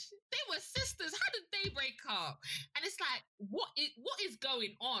Cherish. They were sisters. How did they break up? And it's like, what is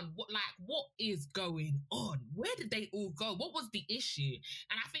going on? What is going on? Where did they all go? What was the issue?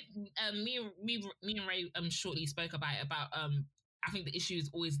 And I think me and Ray shortly spoke about it. I think the issue is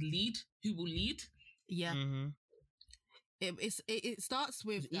always lead. Who will lead? Yeah. It starts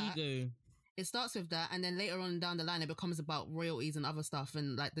with that. Ego. It starts with that, and then later on down the line, it becomes about royalties and other stuff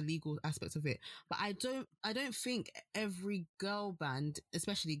and like the legal aspects of it. But I don't think every girl band,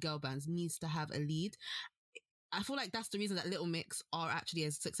 especially girl bands, needs to have a lead. I feel like that's the reason that Little Mix are actually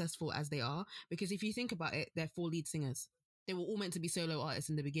as successful as they are, because if you think about it, they're 4 lead singers. They were all meant to be solo artists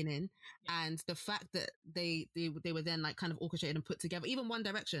in the beginning, and the fact that they were then like kind of orchestrated and put together, even One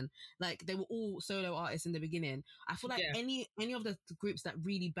Direction, like they were all solo artists in the beginning. I feel like any of the groups that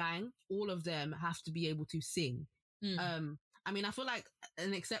really bang, all of them have to be able to sing. I mean, I feel like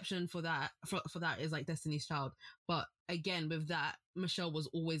an exception for that is like Destiny's Child, but again with that, Michelle was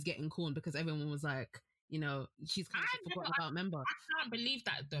always getting corned because everyone was like, you know, she's kind of forgotten about member. I can't believe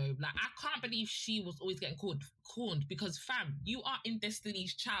that though. Like, I can't believe she was always getting corned because, fam, you are in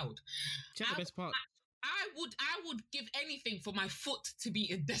Destiny's Child. That's the best part. I would give anything for my foot to be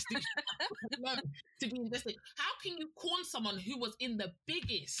in Destiny's Child. To be in Destiny. How can you corn someone who was in the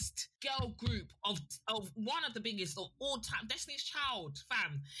biggest girl group of one of the biggest of all time, Destiny's Child,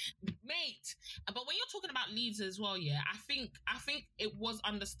 fam, mate? But when you're talking about leads as well, I think it was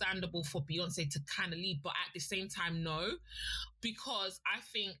understandable for Beyonce to kind of lead, but at the same time, no, because I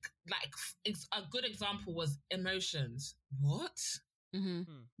think like a good example was Emotions. What? Mm-hmm.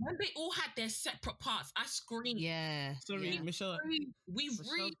 When they all had their separate parts, I screamed. Yeah. Sorry, Michelle. We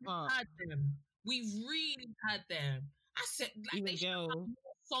really had them. We really had them. I said, like, they should have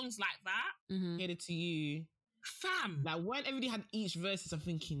songs like that. Mm-hmm. Get it to you. Fam. Like, when everybody had each verse, I'm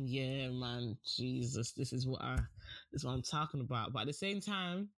thinking, yeah, man, Jesus, this is what I'm talking about. But at the same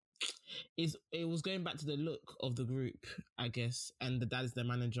time, it was going back to the look of the group, I guess, and the dad is the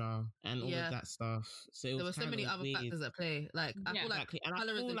manager and all of that stuff. So there were so many other factors at play. Like I feel like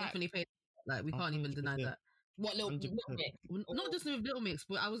colorism definitely played. Like we can't even deny that. What Little 100%. Mix? Not just with Little Mix,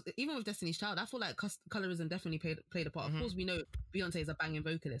 but I was even with Destiny's Child. I feel like colorism definitely played a part. Of course, we know Beyonce is a banging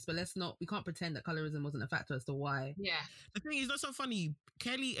vocalist, but we can't pretend that colorism wasn't a factor as to why. Yeah. The thing is, not so funny.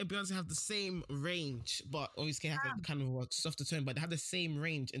 Kelly and Beyonce have the same range, but obviously have a kind of a softer tone, but they have the same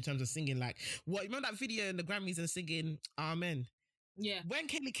range in terms of singing. Like, what, remember that video in the Grammys and singing Amen? Yeah. When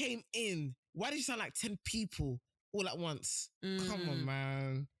Kelly came in, why did she sound like 10 people all at once? Come on,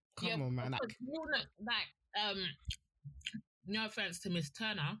 man. Come on, man. No offense to Miss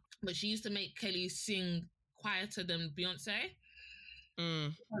Turner, but she used to make Kelly sing quieter than Beyonce.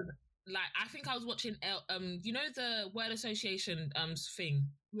 Like, I think I was watching you know the word association thing.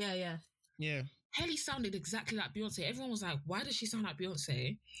 Yeah. Kelly sounded exactly like Beyonce. Everyone was like, why does she sound like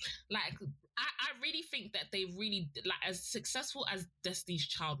Beyonce? Like, I really think that they really, like, as successful as Destiny's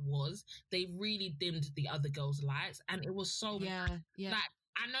Child was, they really dimmed the other girls' lights, and it was so like,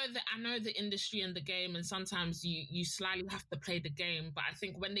 I know the industry and the game, and sometimes you slightly have to play the game. But I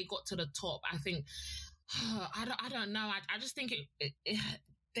think when they got to the top, I think I don't know. I just think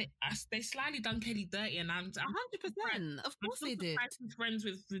they slightly done Kelly dirty, and I'm 100%. Of course they did. Friends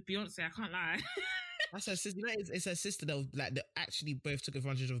with Beyonce. I can't lie. That's her sister. It's her sister that like they actually both took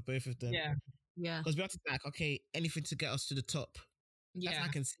advantage of both of them. Yeah. Because Beyonce's like, okay, anything to get us to the top. That's how I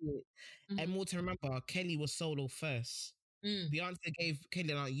can see it. And more to remember, Kelly was solo first. Beyonce gave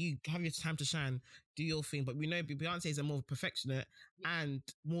Kelly, like, you have your time to shine, do your thing. But we know Beyonce is a more perfectionist and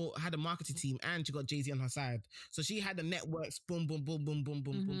more had a marketing team, and she got Jay-Z on her side. So she had the networks, boom, boom, boom, boom, boom,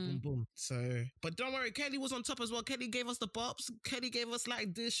 boom, boom, boom, boom. So, but don't worry, Kelly was on top as well. Kelly gave us the bops. Kelly gave us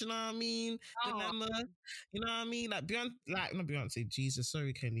like this, you know what I mean? Dilemma, you know what I mean? Like not Beyonce, Jesus,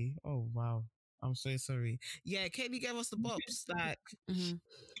 sorry, Kelly. Oh, wow. I'm so sorry. Yeah, Kelly gave us the bops. Like,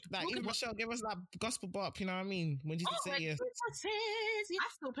 like even Michelle gave us that gospel bop, you know what I mean? When Jesus said yes. I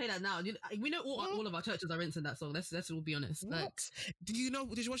still play that now. We know all of our churches are rinsing that song. Let's all be honest. What? Like, did you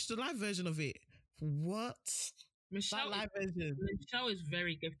watch the live version of it? What? Michelle is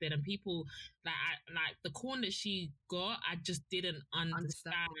very gifted, and people like the corner she got, I just didn't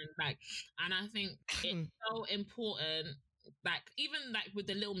understand. Like, and I think it's so important. Like, even like with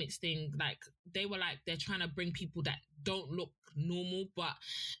the Little Mix thing, like they were like they're trying to bring people that don't look normal, but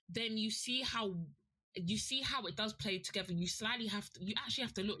then you see how it does play together. You actually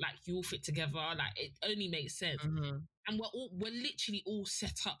have to look like you all fit together. Like, it only makes sense. And we're literally all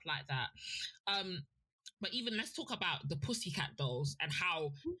set up like that. But even let's talk about the Pussycat Dolls and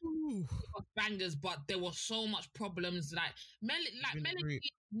how bangers, but there were so much problems. Like Melody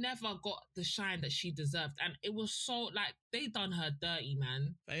never got the shine that she deserved, and it was so like they done her dirty,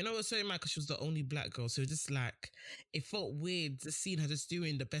 man. But you know what's so mad, because she was the only black girl, so just like it felt weird just seeing her just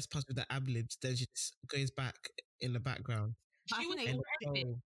doing the best parts with the ad libs. Then she just goes back in the background.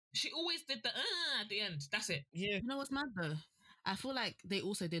 She always did the at the end. That's it. Yeah. You know what's mad though? I feel like they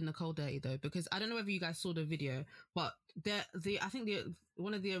also did Nicole dirty though, because I don't know whether you guys saw the video, but I think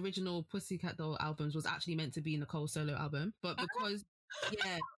one of the original Pussycat Doll albums was actually meant to be Nicole's solo album, but because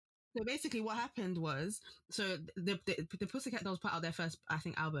so basically what happened was, so the Pussycat Dolls put out their first, I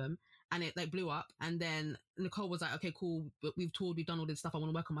think, album, and it like blew up, and then Nicole was like, okay, cool, but we've toured, we've done all this stuff, I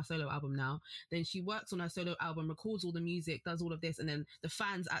want to work on my solo album now. Then she works on her solo album, records all the music, does all of this, and then the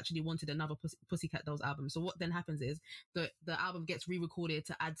fans actually wanted another Pussycat Dolls album. So what then happens is the album gets re-recorded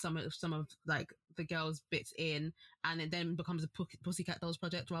to add some of like the girls' bits in, and it then becomes a Pussycat Dolls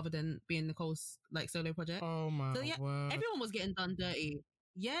project rather than being Nicole's like solo project. Oh my word. Everyone was getting done dirty.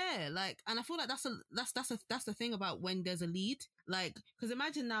 Yeah, like, and I feel like that's the thing about when there's a lead, like, because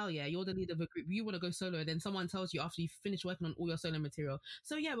imagine now, you're the lead of a group, you want to go solo, and then someone tells you after you finish working on all your solo material,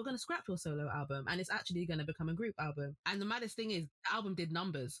 so we're going to scrap your solo album, and it's actually going to become a group album. And the maddest thing is, the album did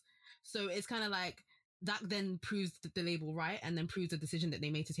numbers, so it's kind of like that then proves the label right, and then proves the decision that they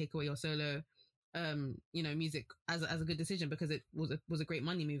made to take away your solo, music as a good decision, because it was a great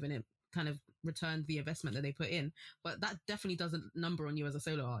money move, and it kind of returned the investment that they put in. But that definitely doesn't number on you as a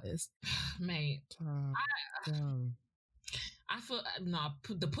solo artist. Mate. I feel,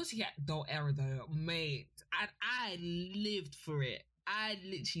 the Pussycat Doll era though, mate, I lived for it. I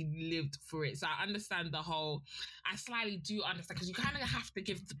literally lived for it. So I understand I slightly do understand, because you kind of have to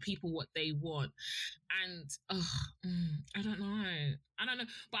give the people what they want. And I don't know.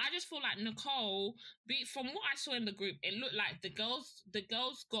 But I just feel like Nicole, from what I saw in the group, it looked like the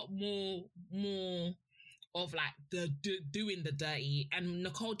girls got more of like the doing the dirty, and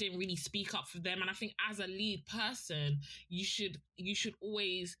Nicole didn't really speak up for them. And I think as a lead person, you should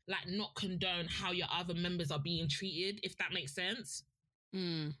always like not condone how your other members are being treated, if that makes sense.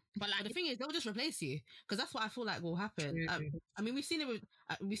 But like, the thing is, they'll just replace you because that's what I feel like will happen. I mean, we've seen it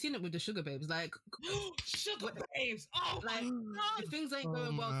with the Sugar Babes. Like, Sugar Babes. Oh like, my god! if things ain't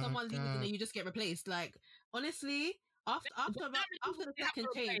going well, someone leaves and then you just get replaced. Like, honestly, after the second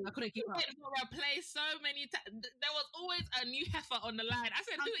change, I couldn't keep up. Replaced so many times. There was always a new heifer on the line. I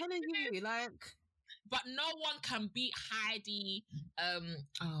said, I'm telling you, like. But no one can beat Heidi.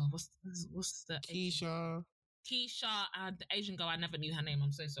 What's the Keisha and the Asian girl. I never knew her name.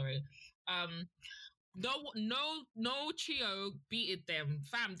 I'm so sorry. No trio beated them,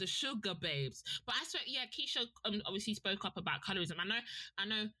 fam. The Sugar Babes. But I swear, yeah, Keisha obviously spoke up about colorism. I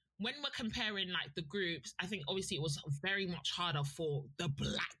know. When we're comparing like the groups, I think obviously it was very much harder for the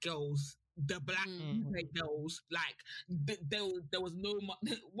black girls. The black girls, like there was no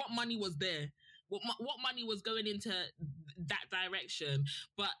what money was there. What money was going into that direction?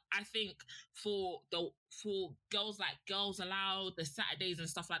 But I think for girls like Girls Aloud, the Saturdays and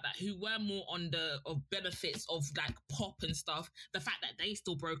stuff like that, who were more on the benefits of like pop and stuff, the fact that they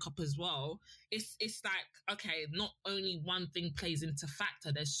still broke up as well, it's like, okay, not only one thing plays into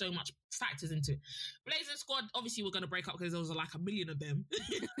factor. There's so much factors into it. Blazing Squad, obviously, we're gonna break up because there was like a million of them.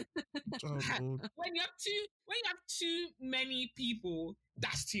 When you have too many people,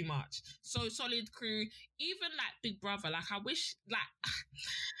 that's too much. So Solid Crew, even like Big Brother, like I wish, like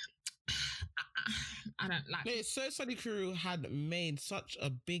I don't like. No, So Solid Crew had made such a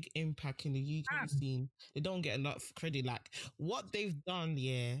big impact in the UK scene. They don't get enough credit. Like what they've done,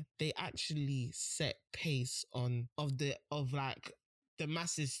 they actually set pace of the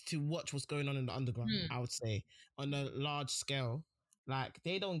masses to watch what's going on in the underground. I would say on a large scale. Like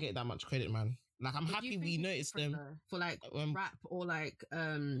they don't get that much credit, man. Like I'm happy we noticed them for like rap or like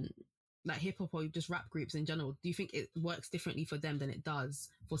hip hop or just rap groups in general. Do you think it works differently for them than it does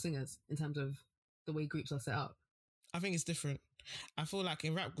for singers in terms of the way groups are set up? I think it's different. I feel like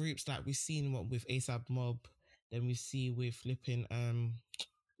in rap groups, like we've seen what with A$AP Mob, then we see with flipping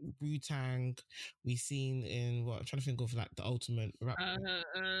Wu-Tang, we've seen in what I'm trying to think of like the ultimate rap.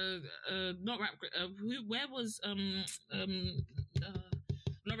 Not rap. Where was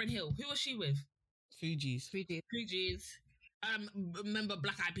Lauryn Hill? Who was she with? Fugees. Remember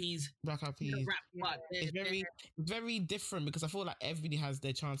Black Eyed Peas? It's very different because I feel like everybody has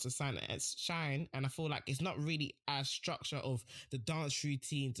their chance to shine, and I feel like it's not really as structure of the dance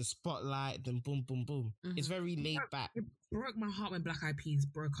routine, the spotlight, then boom, boom, boom. Mm-hmm. It's very laid back. It broke my heart when Black Eyed Peas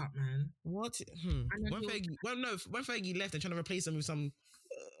broke up, man. What? When Fergie left and trying to replace them with some,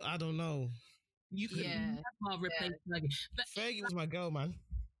 I don't know. You could never replace Fergie. Fergie was my girl, man.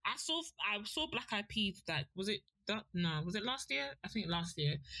 I saw Black Eyed Peas. Was it last year? I think last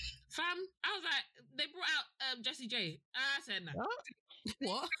year. Fam, I was like, they brought out Jessie J. I said no.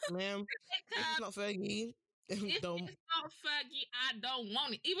 What? Ma'am, it's not Fergie. If it's not Fergie, I don't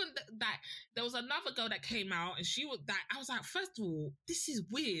want it. Even that, there was another girl that came out and she was that. I was like, first of all, this is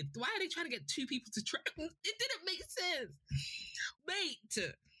weird. Why are they trying to get two people to try? It didn't make sense.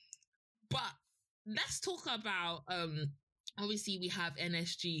 Wait, but let's talk about obviously we have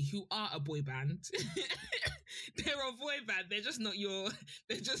NSG, who are a boy band. They're a boy band. They're just not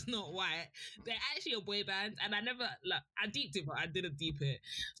white. They're actually a boy band. And I deeped it, but I didn't deep it.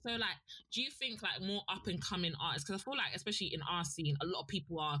 So like, do you think like more up and coming artists? Because I feel like, especially in our scene, a lot of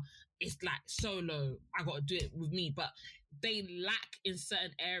people it's like solo, I got to do it with me, but they lack in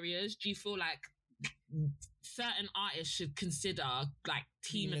certain areas. Do you feel like certain artists should consider like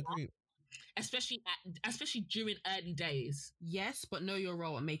teaming up? Especially during early days. Yes, but know your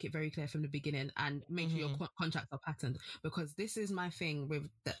role and make it very clear from the beginning, and make sure your contracts are patterned. Because this is my thing with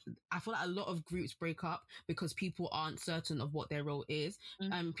I feel like a lot of groups break up because people aren't certain of what their role is,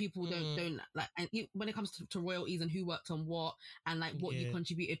 and people don't like. And when it comes to royalties and who worked on what and like what you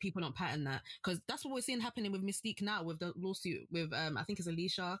contributed, people don't pattern that, because that's what we're seeing happening with Mystique now with the lawsuit with I think it's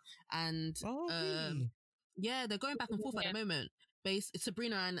Alicia and yeah, they're going back and forth at the moment.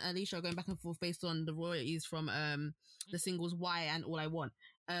 Sabrina and Alicia are going back and forth based on the royalties from the singles Why and All I Want.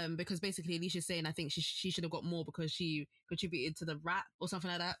 Because basically Alicia's saying I think she should have got more because she contributed to the rap or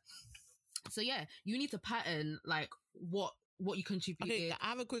something like that. So yeah, you need to pattern like what you contributed. Okay, I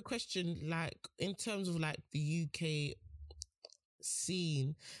have a quick question. Like in terms of like the UK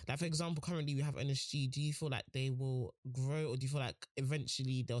scene, like for example, currently we have NSG. Do you feel like they will grow, or do you feel like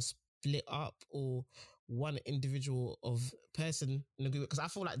eventually they'll split up, or one individual of person in the group? Because I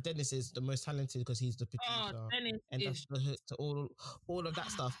feel like Dennis is the most talented because he's the producer and that's the hook to all of that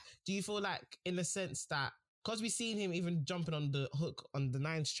stuff. Do you feel like, in the sense that because we've seen him even jumping on the hook on the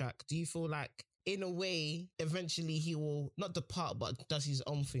Nines track, do you feel like in a way eventually he will not depart but does his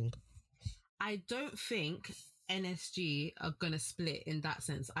own thing? I don't think NSG are gonna split in that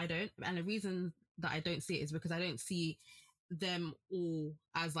sense. I don't, and the reason that I don't see it is because I don't see them all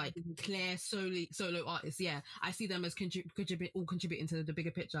as like clear solo artists. Yeah, I see them as contributing to the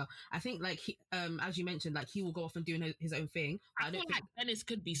bigger picture. I think like he, as you mentioned, like he will go off and do his own thing. I don't think Dennis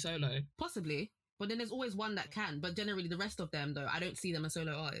could be solo, possibly, but then there's always one that can. But generally, the rest of them, though, I don't see them as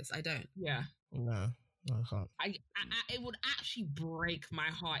solo artists. I don't. Yeah. No. I can't. It would actually break my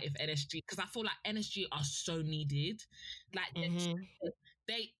heart if NSG, because I feel like NSG are so needed. Like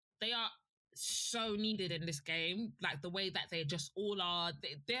they are so needed in this game. Like the way that they just all are.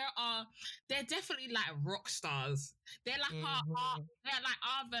 They're definitely like rock stars. They're like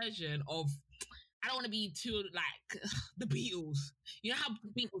our version of. I don't want to be too like the Beatles. You know how the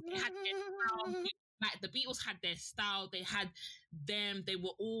Beatles had their style. Like the Beatles had their style, they had them. They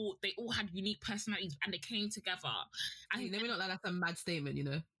all had unique personalities, and they came together. And let me not like that's a mad statement, you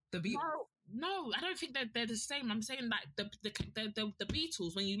know. The Beatles. No, I don't think they're the same. I'm saying like the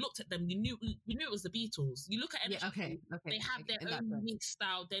Beatles. When you looked at them, you knew it was the Beatles. You look at NSG, okay. They have their own unique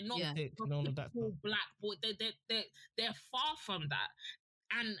style. They're not black boy. They're far from that.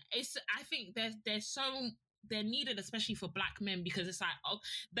 And I think they're needed, especially for black men, because it's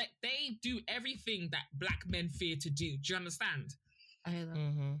like they do everything that black men fear to do. Do you understand? I hear that.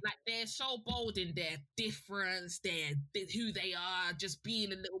 Like they're so bold in their difference, they're who they are, just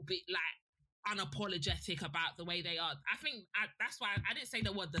being a little bit like unapologetic about the way they are. I think that's why I didn't say they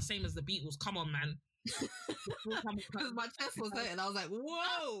were the same as the Beatles. Come on, man. Because my chest was hurting. I was like,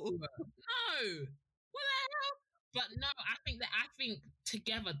 whoa. No. What the hell? But no, I think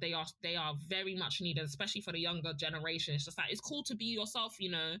together they are very much needed, especially for the younger generation. It's just like, it's cool to be yourself, you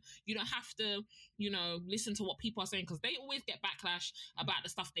know. You don't have to, listen to what people are saying, because they always get backlash about the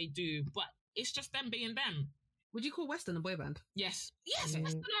stuff they do. But it's just them being them. Would you call Western a boy band? Yes, Western are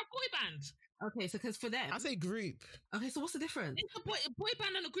a boy band. Okay, so because for them, I say group. Okay, so what's the difference? A boy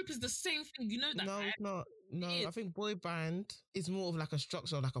band and a group is the same thing. You know that? No, right? it's not. No, I think boy band is more of like a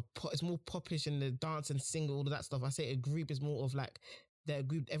structure, like it's more popish in the dance and sing, all of that stuff. I say a group is more of like their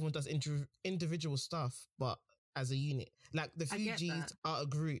group. Everyone does individual stuff, but as a unit. Like the Fugees are a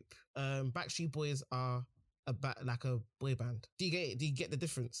group. Backstreet Boys are like a boy band. Do you get it? Do you get the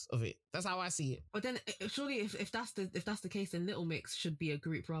difference of it? That's how I see it. But then surely if that's the case, then Little Mix should be a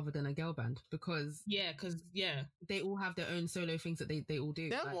group rather than a girl band, because they all have their own solo things that they all do.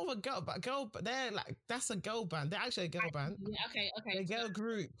 They're more of a girl, but they're like, that's a girl band. They're actually a girl band. Yeah, okay. A girl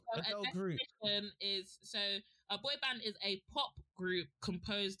group. A girl group is a boy band is a pop group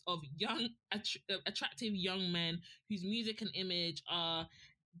composed of young, attractive young men whose music and image are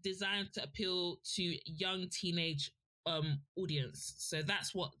designed to appeal to young teenage audience. So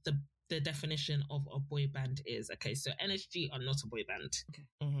that's what the definition of a boy band is. Okay, so NSG are not a boy band. Okay.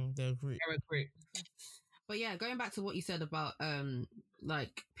 They're a group. But yeah, going back to what you said about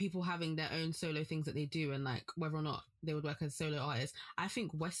like people having their own solo things that they do, and like whether or not they would work as solo artists, I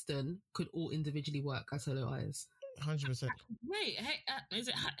think Western could all individually work as solo artists. 100%. Wait, is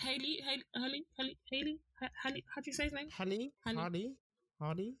it Haley? How do you say his name? Hardy.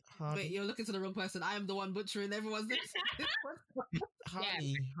 Wait, you're looking to the wrong person. I am the one butchering everyone's name.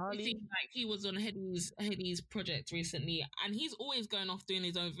 Hardy. It seems like he was on Hedy's project recently, and he's always going off doing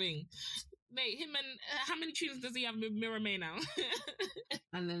his own thing. Mate, him and how many tunes does he have with Mirror May now?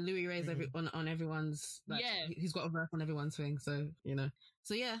 And then Louis Ray's on everyone's. Like, he's got a verse on everyone's thing. So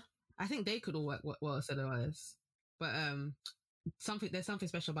So yeah, I think they could all work well as solo artists. But there's something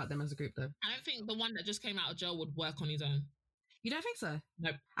special about them as a group, though. I don't think the one that just came out of jail would work on his own. You don't think so?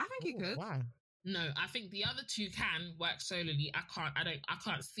 Nope. I think he could. Why? No, I think the other two can work solely. I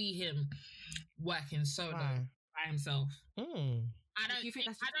can't see him working solo by himself. I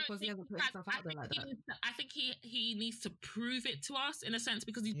think he needs to prove it to us in a sense,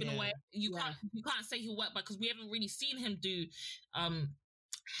 because he's been away. You can't say he'll work, because we haven't really seen him do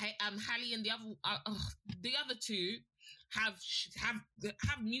Halle and the other two have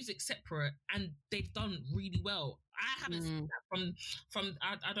music separate, and they've done really well. I haven't seen that from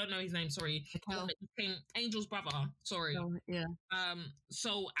I don't know his name, sorry. Angel's brother, sorry. Oh, yeah.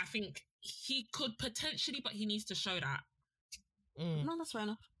 So I think he could potentially, but he needs to show that. No, that's fair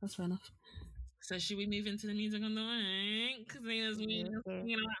enough. So should we move into the music on the mic? Because there's music on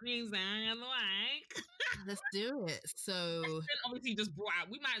the mic. Let's do it. So obviously just brought out,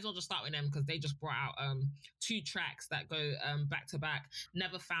 we might as well just start with them, because they just brought out two tracks that go back to back.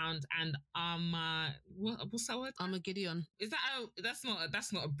 Never Found and what's that word? Armageddon. Is that that's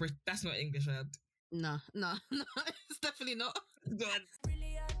not English word. No, it's definitely not. Good.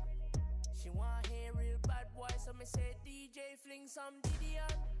 She want hear real bad boy, so me say DJ fling some Diddy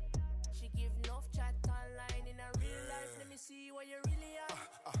on. She give enough chat online in a what you really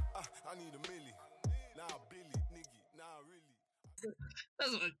are. I need a milli. Nah, Billy, nigga, nah, really.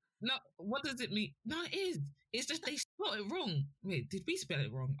 That's what, no, what does it mean? No, it is. It's just they spelled it wrong. Wait, did we spell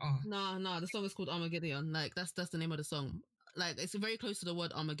it wrong? Oh. No, the song is called Armageddon. Like that's the name of the song. Like it's very close to the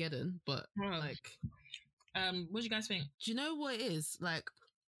word Armageddon, but like, what do you guys think? do you know what it is? Like,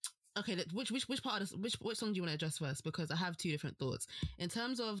 okay, which part of this, which song do you want to address first? Because I have two different thoughts. In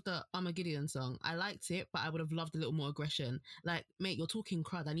terms of the Armageddon song, I liked it, but I would have loved a little more aggression. Like, mate, you're talking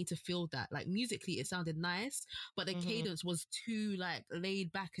crud. I need to feel that. Like, musically, it sounded nice, but the cadence was too like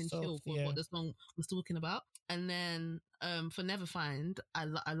laid back and chill for what the song was talking about. And then for Neverfind,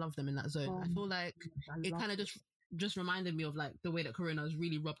 I love them in that zone. I feel like it kind of just reminded me of like the way that Corona has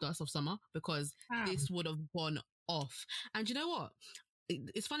really robbed us of summer, because this would have gone off. And you know what?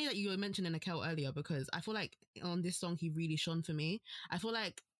 It's funny that you were mentioning Akel earlier, because I feel like on this song he really shone for me. I feel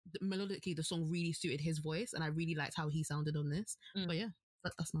like melodically the song really suited his voice, and I really liked how he sounded on this. But yeah,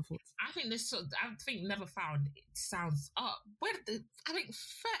 that's my thoughts. I think Never Found it sounds up. I think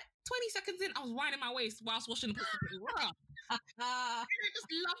 20 seconds in, I was winding my waist whilst watching the picture. I just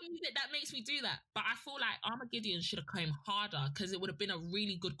love music that makes me do that. But I feel like Armageddon should have come harder, because it would have been a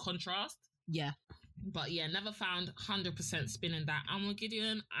really good contrast. Yeah. But yeah, Never Found 100% spinning that.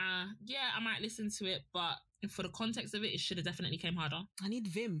 Armageddon, yeah, I might listen to it, but for the context of it, it should have definitely came harder. I need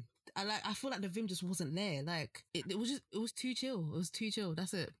Vim. I feel like the Vim just wasn't there. Like it was too chill. It was too chill.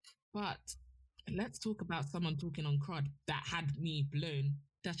 That's it. But let's talk about someone talking on crud that had me blown.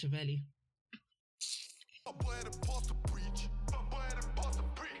 Dachavelli. My boy had a pastor preach. My boy had a pastor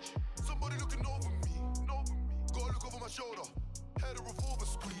preach. Somebody looking over me. Gotta look over my shoulder. Had a revolver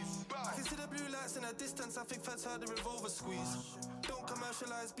squeeze. I can see the blue lights in the distance. I think feds heard the revolver squeeze. Don't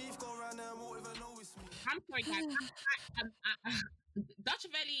commercialize beef. Go around there and won't even know it's me. I'm sorry, guys.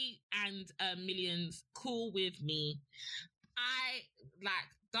 Dachavelli and Millions, cool with me. I like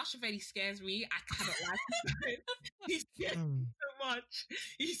Dachavelli scares me. I cannot like him. He scares me so much.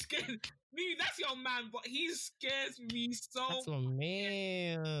 He scares me. That's your man, but he scares me so. That's my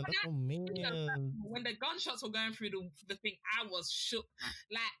man. That's my man. When the gunshots were going through the thing, I was shook.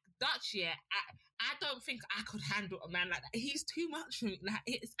 Like Dutch, yeah. I don't think I could handle a man like that. He's too much for me. Like,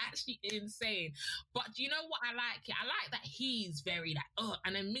 it's actually insane. But do you know what I like? I like that he's very like,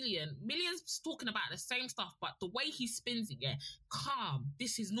 and then Millions talking about the same stuff, but the way he spins it, yeah, calm.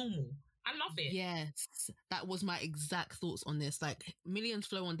 This is normal. I love it. Yes, that was my exact thoughts on this. Like, Millions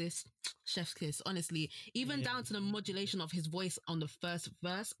flow on this, chef's kiss, honestly. Even down to the modulation of his voice on the first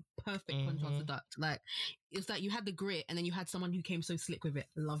verse, perfect contrast to that. Like, it's like you had the grit and then you had someone who came so slick with it.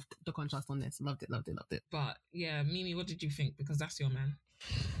 Loved the contrast on this. Loved it. But yeah, Mimi, what did you think? Because that's your man.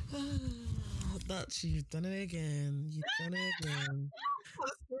 Dutch, you've done it again.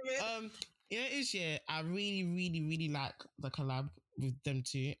 Yeah, it is, yeah. I really, really, really like the collab with them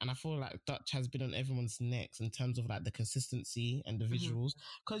two, and I feel like Dutch has been on everyone's necks in terms of like the consistency and the visuals.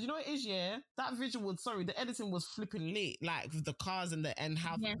 Because you know what it is, yeah, that visual, the editing was flipping late, like with the cars and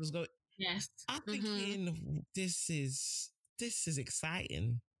how it was going. Yes, I'm thinking this is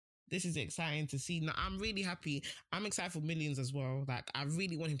exciting. This is exciting to see. Now, I'm really happy. I'm excited for Millions as well. Like, I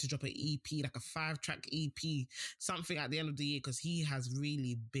really want him to drop an EP, like a 5-track EP, something at the end of the year, because he has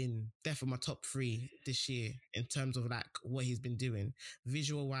really been there for my top 3 this year in terms of like what he's been doing.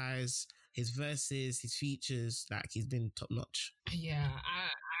 Visual wise, his verses, his features, like he's been top notch. Yeah,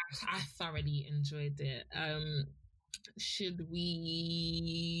 I thoroughly enjoyed it. Should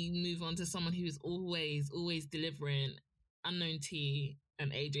we move on to someone who is always delivering? Unknown T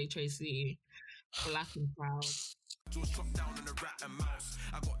and AJ Tracy, Black and Proud. Just dropped down on the rat and mouse.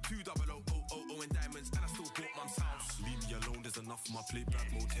 I got 2 000 in diamonds and I still bought mum's house. Leave me alone, there's enough for my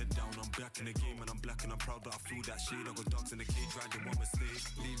playback mode. Head down, I'm back in the game and I'm black and I'm proud that I feel that shade. I got dogs in the cage, riding one mistake.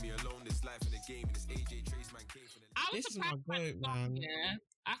 Leave me alone, this life in the game and this AJ Tracy man came for the... This is my goat, man. Yeah.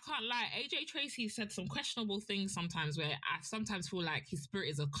 I can't lie. AJ Tracy said some questionable things sometimes where I sometimes feel like his spirit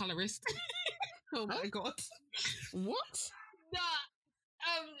is a colorist. Oh my God. What?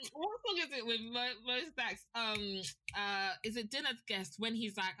 What song is it with Mo Stacks? Is it Dinner's Guest when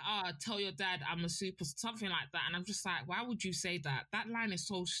he's like, tell your dad I'm a super, something like that. And I'm just like, why would you say that? That line is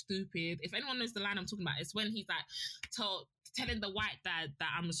so stupid. If anyone knows the line I'm talking about, it's when he's like, telling the white dad that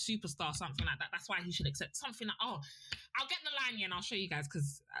I'm a superstar, something like that. That's why he should accept something like, I'll get the line here and I'll show you guys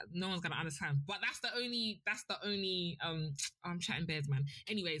because no one's gonna understand. But that's the only I'm chatting bears, man.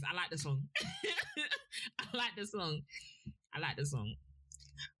 Anyways, I like the song. I like the song.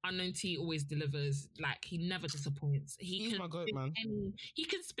 Unknown T always delivers. Like, he never disappoints. He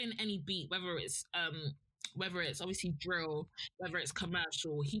can spin any beat, whether it's whether it's obviously drill, whether it's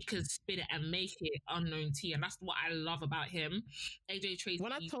commercial, he can spin it and make it unknown T, and that's what I love about him. AJ Tracy.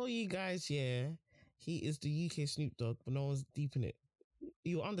 When I tell you guys, yeah, he is the UK Snoop Dogg, but no one's deep in it.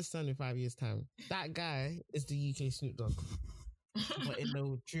 You'll understand in 5 years' time. That guy is the UK Snoop Dogg, but in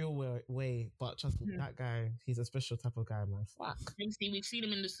no drill way. But trust me, that guy, he's a special type of guy, man. Fuck. Obviously, we've seen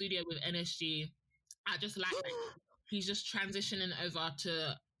him in the studio with NSG. I just like that he's just transitioning over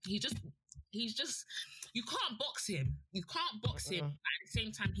to. He's just. You can't box him. You can't box him. At the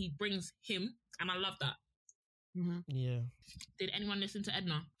same time, he brings him, and I love that. Mm-hmm. Yeah. Did anyone listen to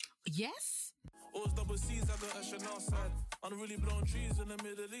Edna? Yes. Always double C's, I got a Chanel side. Unreally blown trees in the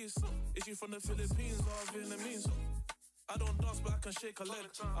Middle East. Is she from the Philippines or Vietnamese? I don't dance, but I can shake a leg.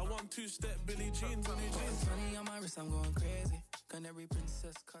 I want two-step Billie Jeans and new jeans. Money on my wrist, I'm going crazy. Can every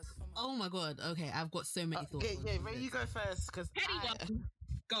princess cuss for my... Oh my god. Okay, I've got so many thoughts. Yeah, maybe you go first, because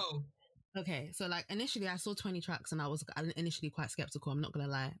Go. Okay, so like initially I saw 20 tracks and I was initially quite skeptical. I'm not gonna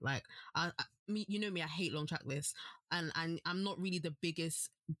lie. Like, you know me, I hate long track lists, and I'm not really the biggest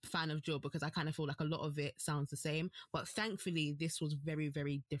fan of drill because I kind of feel like a lot of it sounds the same. But thankfully, this was very,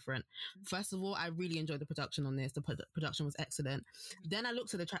 very different. First of all, I really enjoyed the production on this. The production was excellent. Then I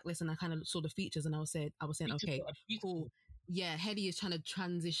looked at the track list and I kind of saw the features and I was saying, okay, cool. Yeah, Headie is trying to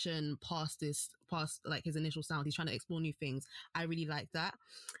transition past like his initial sound. He's trying to explore new things. I really like that.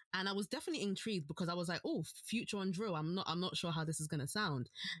 And I was definitely intrigued because I was like, oh, Future on drill. I'm not sure how this is going to sound.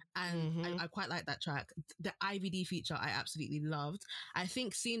 And I quite like that track. The IVD feature, I absolutely loved. I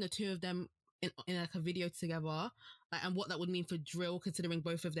think seeing the two of them in like a video together, like, and what that would mean for drill, considering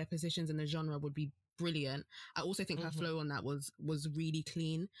both of their positions in the genre, would be brilliant. I also think her flow on that was really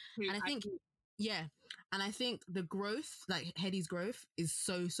clean. And I think... Yeah. And I think the growth, like Headie's growth, is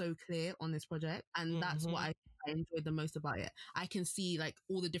so clear on this project. And that's what I enjoyed the most about it. I can see like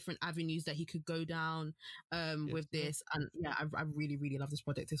all the different avenues that he could go down with this. And yeah, I really, really love this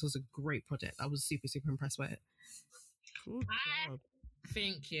project. This was a great project. I was super impressed by it. I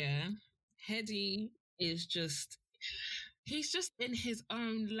think, Headie is he's just in his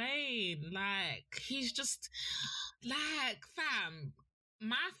own lane. Like, he's just like, fam.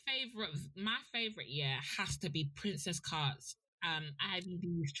 My favorite, has to be Princess Cart's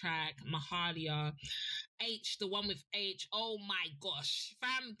IVD's track, Mahalia, H, the one with H. Oh my gosh,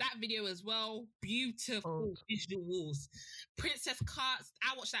 fam, that video as well, beautiful visuals. Princess Cart's,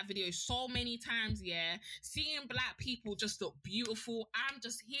 I watched that video so many times. Seeing black people just look beautiful, I'm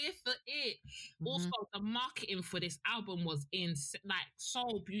just here for it. Also, the marketing for this album was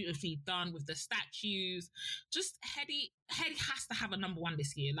so beautifully done with the statues. Just Headie has to have a number one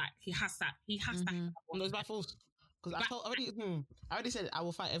this year. Like, he has to have one of those battles. Because I already said I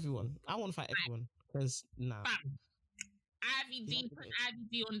will fight everyone. I want to fight everyone. Because IVD, put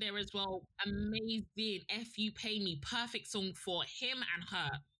IVD on there as well. Amazing. F You Pay Me. Perfect song for him and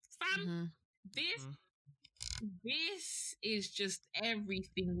her. Fam, this is just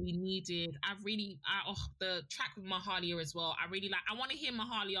everything we needed. The track with Mahalia as well. I want to hear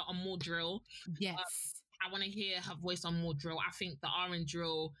Mahalia on more drill. Yes. I want to hear her voice on more drill. I think the R&B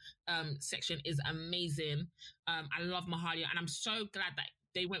drill section is amazing. I love Mahalia, and I'm so glad that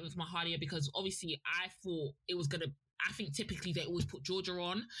they went with Mahalia because obviously I thought it was going to... I think typically they always put Georgia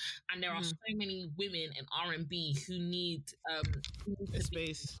on, and there are so many women in R&B who need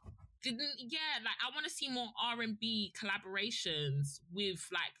space. I want to see more R&B collaborations with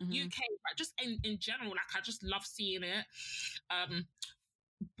like UK, like just in general. Like, I just love seeing it.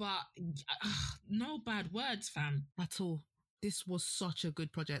 But no bad words, fam. At all. This was such a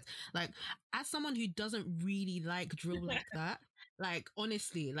good project. Like, as someone who doesn't really like drill like that, like,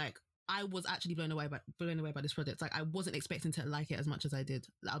 honestly, like, I was actually blown away by this project. Like, I wasn't expecting to like it as much as I did.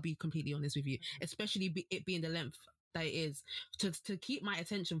 I'll be completely honest with you, especially it being the length that it is, to keep my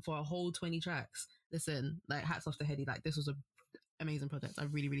attention for a whole 20 tracks. Listen, like, hats off to Headie. Like, this was an amazing project. I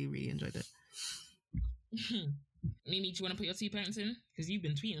really, really, really enjoyed it. Mimi, do you want to put your 2 pence in? Because you've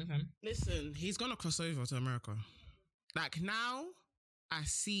been tweeting, fam. Listen, he's gonna cross over to America. Like, now I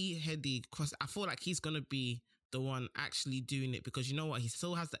see Headie cross. I feel like he's gonna be the one actually doing it, because you know what? He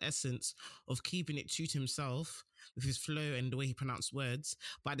still has the essence of keeping it true to himself with his flow and the way he pronounced words.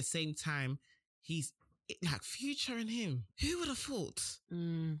 But at the same time, he's like Future and him. Who would have thought?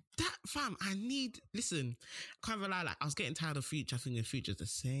 That, fam, listen, can't even lie, like, I was getting tired of Future. I think the Future's the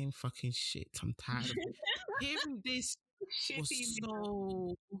same fucking shit. I'm tired of it. Hearing this was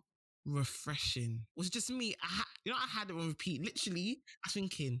so refreshing. It was just me. I had it on repeat. Literally, I was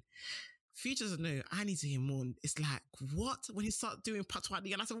thinking, Future's no, I need to hear more. It's like, what? When he started doing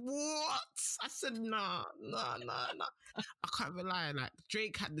Patwadi, and I said, what? I said, nah. I can't rely. Like,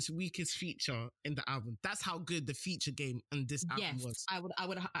 Drake had this weakest feature in the album. That's how good the feature game in this album was. I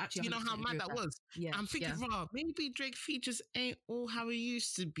would actually. You know how mad that was? Yeah. I'm thinking, wow, maybe Drake features ain't all how it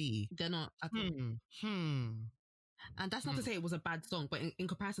used to be. They're not. And that's not to say it was a bad song, but in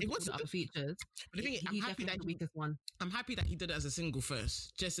comparison to the other features, but the thing is, he's definitely the weakest one. I'm happy that he did it as a single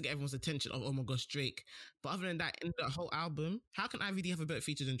first, just to get everyone's attention of, oh my gosh, Drake. But other than that, in the whole album, how can IVD have a better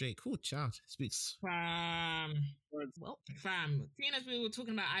feature than Drake? Oh, child, speaks. Fam. Seeing as we were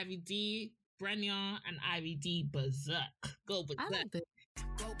talking about IVD, Brenya and IVD berserk. Go berserk. I like this.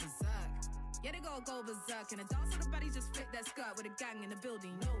 Go berserk. Yeah, they go berserk. And the dance of the body just fit their skirt with a gang in the building.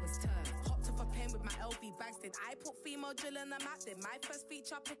 You know it's turn. Hopped off a plane with my LV bags. Did I put female drill in the map? Did my first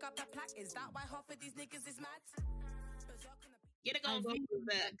feature pick up a plaque? Is that why half of these niggas is mad? Yeah, they go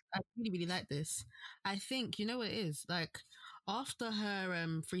berserk. I really, really like this. I think, you know what it is? Like, after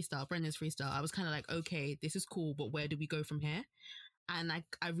her freestyle, Brenda's freestyle, I was kind of like, okay, this is cool, but where do we go from here? And I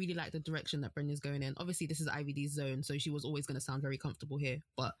really like the direction that Brenda's going in. Obviously, this is IVD's zone, so she was always going to sound very comfortable here.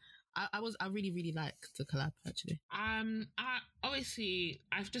 But I really, really like the collab, actually. I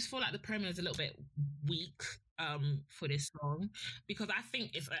just feel like the promo is a little bit weak for this song, because I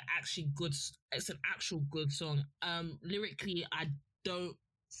think it's an actual good song. Lyrically, I don't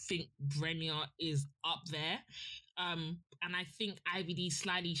think Brenya is up there. And I think IVD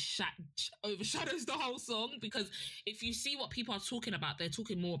slightly overshadows the whole song, because if you see what people are talking about, they're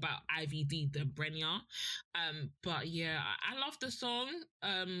talking more about IVD than Brenya. But yeah, I love the song.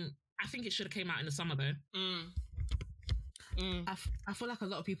 I think it should have came out in the summer though. I feel like a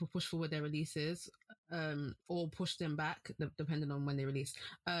lot of people push forward their releases, or push them back, depending on when they release,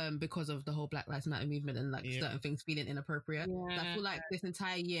 because of the whole Black Lives Matter movement and certain things feeling inappropriate. Yeah. I feel like this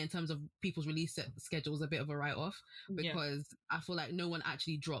entire year, in terms of people's release schedule, is a bit of a write-off, because I feel like no one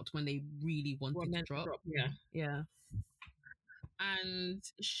actually dropped when they really wanted to drop. Yeah. And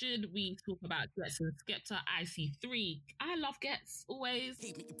should we talk about Ghetts and Skepta IC3? I love Ghetts, always.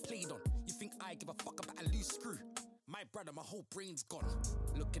 Hate me, you played on. You think I give a fuck about a loose screw? My brother, my whole brain's gone.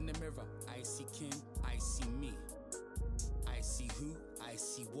 Look in the mirror, I see King, I see me. I see who, I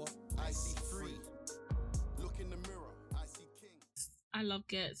see what, I see free. Look in the mirror, I see King. I love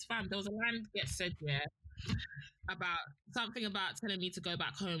Ghetts. Fam, there was a line Ghetts said, about something about telling me to go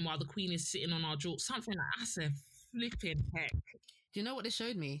back home while the Queen is sitting on our jaw. Something like, I said, flipping heck. Do you know what this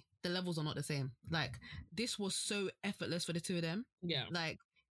showed me? The levels are not the same. Like, this was so effortless for the two of them. Yeah. Like,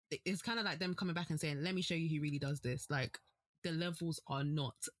 it's kind of like them coming back and saying, let me show you who really does this. Like, the levels are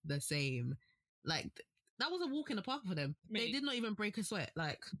not the same. Like, that was a walk in the park for them. Mate. They did not even break a sweat.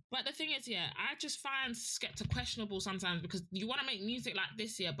 Like, but the thing is, I just find Skepta questionable sometimes, because you want to make music like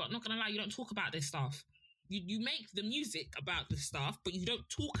this, but not gonna lie, you don't talk about this stuff. You make the music about this stuff, but you don't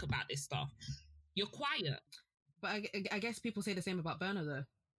talk about this stuff. You're quiet. But I guess people say the same about Burna, though.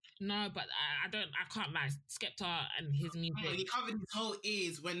 No, but I can't lie. Skepta and his music. Oh, he covered his whole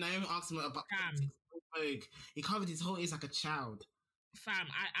ears when Naomi asked him about politics. He covered his whole ears like a child. Fam,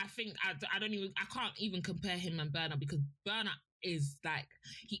 I think I can't even compare him and Burna, because Burna is like,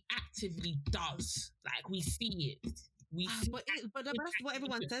 he actively does. Like, we see it. But that's what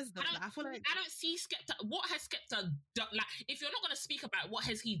everyone says, though. I feel like I don't see Skepta. What has Skepta done? Like, if you're not going to speak about what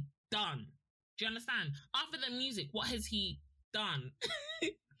has he done, do you understand? Other than music, what has he done?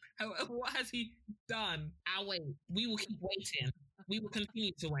 What has he done? I'll wait. We will keep waiting. We will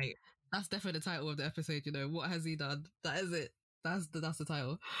continue to wait. That's definitely the title of the episode, you know. What has he done? That is it. That's the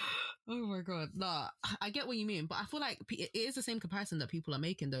title. Oh my God. Nah, I get what you mean, but I feel like it is the same comparison that people are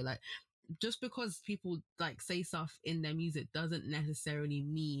making, though. Like, just because people like say stuff in their music doesn't necessarily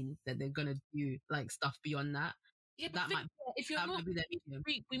mean that they're gonna do like stuff beyond that. Yeah, but if you're not,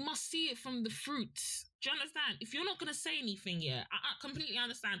 we must see it from the fruits. Do you understand? If you're not gonna say anything, I completely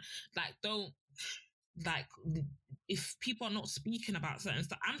understand. Like, don't, like, if people are not speaking about certain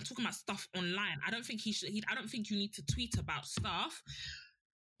stuff, I'm talking about stuff online. I don't think I don't think you need to tweet about stuff.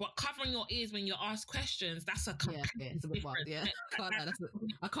 But covering your ears when you're asked questions, that's a completely it's a bit wild,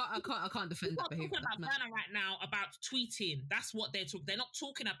 I can't defend that behavior. They're talking about Burna right now about tweeting. That's what they're talking. They're not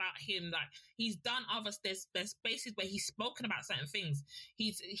talking about him. Like, he's done other. There's spaces where he's spoken about certain things.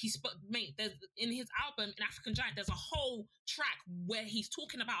 Mate, there's in his album in African Giant, there's a whole track where he's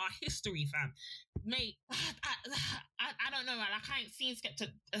talking about our history, fam. Mate, I don't know. Like, I ain't seen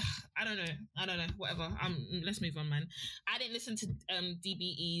Skepta. I don't know. Whatever. Let's move on, man. I didn't listen to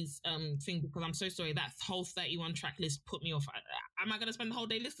DBE DBE's thing, because I'm so sorry, that whole 31 track list put me off. Am I going to spend the whole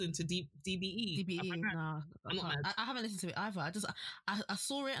day listening to DBE? DBE, nah, I haven't listened to it either. I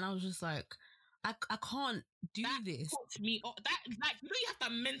saw it and I was just like, I can't do this. That me off. That, like, you know, you have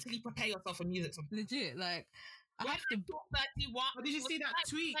to mentally prepare yourself for music. Legit, like, I have to. 31. But did you see that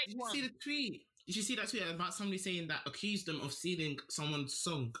tweet? Did you see the tweet? Did you see that tweet about somebody saying that accused them of stealing someone's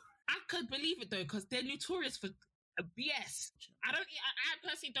song? I could believe it though, because they're notorious for BS. I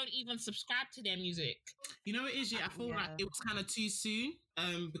personally don't even subscribe to their music. You know what it is? Yeah, I feel like it was kind of too soon.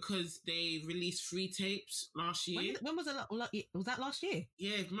 Because they released 3 tapes last year. When was it? Was that last year?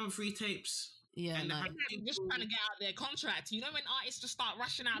 Yeah, remember 3 tapes? Yeah, and just trying to get out their contract. You know when artists just start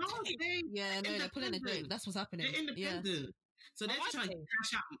rushing out? They're pulling the joke. That's what's happening. They're independent. So they're trying to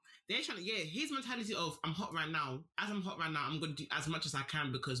cash out. They're trying to, his mentality of, I'm hot right now. As I'm hot right now, I'm going to do as much as I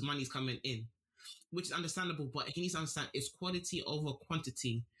can because money's coming in. Which is understandable, but he needs to understand it's quality over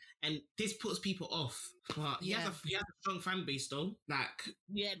quantity. And this puts people off. But he has a strong fan base though. Like,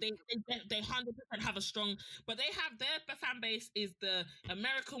 yeah, they 100% have a strong, but they have their fan base is the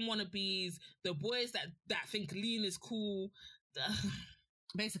American wannabes, the boys that think lean is cool.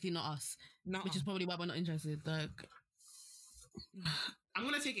 Basically not us. Which is probably why we're not interested. Like, I'm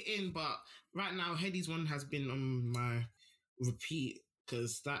gonna take it in, but right now Headies one has been on my repeat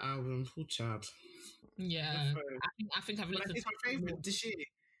because that album, poor child. Yeah, I think I've listened. It's my favorite this year.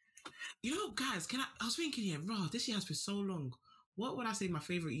 You know, guys, I was thinking, this year has been so long. What would I say my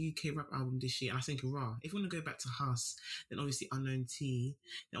favorite UK rap album this year? And I was thinking, if we want to go back to Huss, then obviously Unknown T,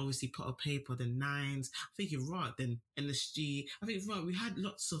 then obviously Pot of Paper, then Nines. I'm thinking, then NSG. I think, we had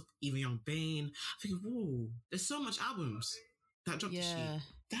lots of even Young Bane. I'm thinking, whoa, there's so much albums that dropped this year.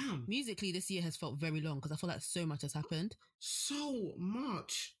 Damn. Musically, this year has felt very long because I feel like so much has happened. So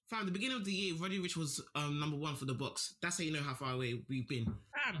much. Fam, the beginning of the year, Roddy Ricch was number 1 for the box. That's how you know how far away we've been.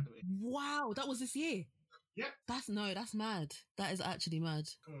 Wow, that was this year. Yep. That's mad. That is actually mad.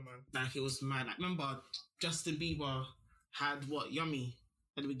 Come on, man. Like, it was mad. Like, remember, Justin Bieber had Yummy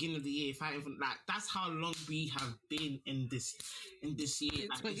at the beginning of the year fighting for, like, that's how long we have been in this year.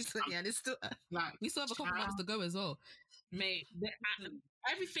 Like, and it's still like we still have a couple months to go as well. Mate,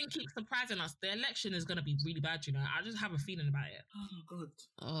 everything keeps surprising us. The election is going to be really bad, you know. I just have a feeling about it.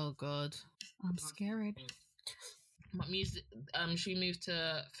 Oh God. I'm scared. What music? Should we move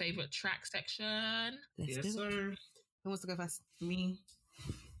to favourite track section? Yes, sir. Who wants to go first? Me.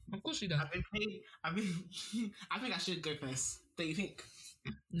 Of course you don't. I think I should go first. Do you think?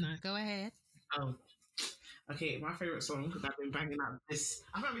 No. Go ahead. Oh. Okay, my favourite song that I've been banging out I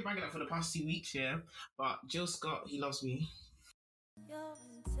haven't been banging out for the past 2 weeks, but Jill Scott, He Loves Me. You're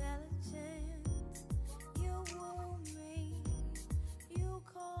intelligent, you woo me, you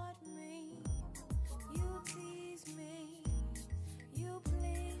caught me, you tease me, you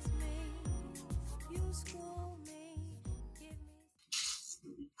please me, you school me, give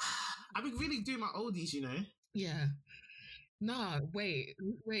me... I've been really doing my oldies, you know? Yeah. No, wait.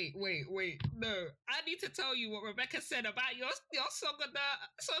 No, I need to tell you what Rebecca said about your song of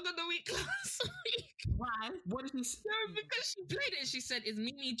the week last week. Why? What did she say? No, because she played it. She said, "Is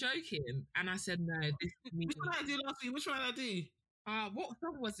Mimi joking?" And I said, "No, this is Mimi." Which one did I do last week? Which one did I do? What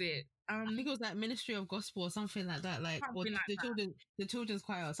song was it? I think it was like Ministry of Gospel or something like that, like or like the children's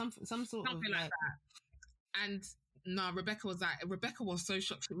choir, some sort something of like that. And no, Rebecca was so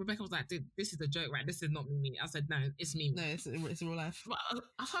shocked. Rebecca was like, "This is a joke, right? This is not Mimi." I said, "No, it's Mimi. No, it's real life." But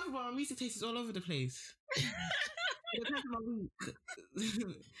I talk about my music taste is all over the place. It depends on my week.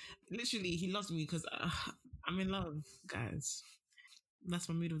 Literally, He Loves Me because I'm in love, guys. That's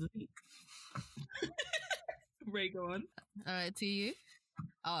my mood of the week. Ray, go on. All right, to you.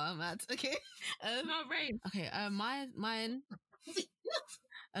 Oh, I'm mad. Okay. No, Ray. Okay. Mine.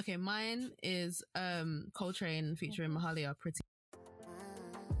 Okay, mine is Coltrane featuring Mahalia, Pretty.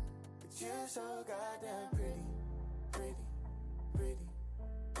 But you're so goddamn pretty, baby.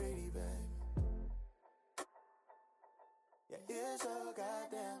 Yeah, you're so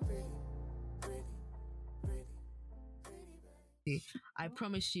goddamn pretty, baby. I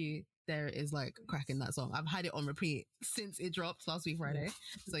promise you, there is like crack in that song. I've had it on repeat since it dropped last week Friday.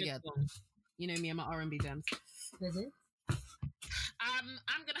 So yeah, you know me and my R&B jams.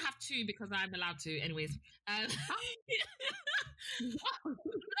 I'm gonna have 2 because I'm allowed to. Anyways, my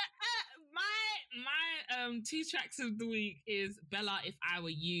 2 tracks of the week is Bella, If I Were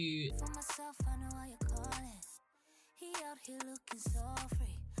You. For myself, I know how you call it. He out here looking so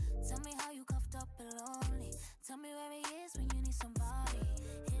free. Tell me how you cuffed up and lonely. Tell me where he is when you need somebody.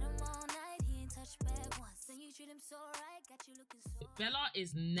 Hit him all night, he ain't touched back once. And you treat him so right, got you looking so... Bella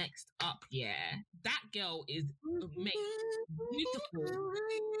is next up, yeah. That girl is beautiful.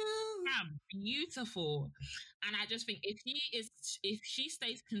 beautiful. And I just think if she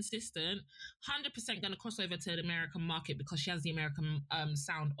stays consistent, 100% going to cross over to the American market because she has the American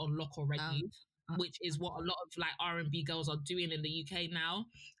sound on lock already, which is what a lot of like R&B girls are doing in the UK now.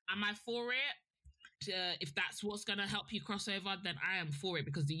 Am I for it? If that's what's going to help you cross over, then I am for it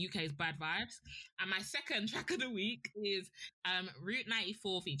because the UK is bad vibes. And my second track of the week is Route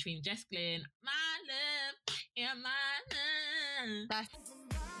 94 featuring Jess Glynn. My love, yeah, my love. That's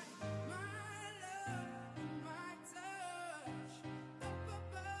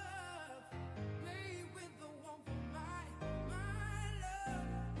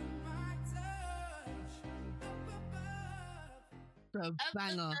the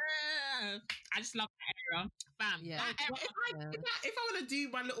banger. I just love that era. Fam. Yeah. That era. If I want to do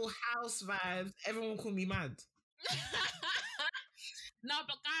my little house vibes, everyone will call me mad. No,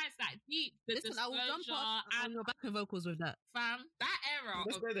 but guys, like deep. Listen, I will jump off on your backing vocals with that. Fam, that era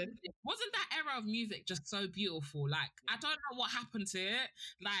wasn't that era of music just so beautiful? Like, I don't know what happened to it.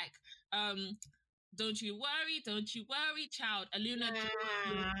 Like, don't you worry, child. Aluna,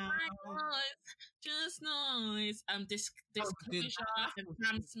 just noise. Disclosure,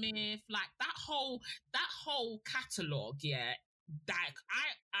 Sam Smith, like that whole catalogue, yeah. Like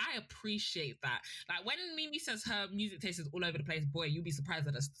I appreciate that. Like when Mimi says her music taste is all over the place, boy, you'll be surprised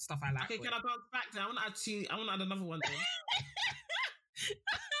at the stuff I like. Okay, can I bounce back? I want to add another one.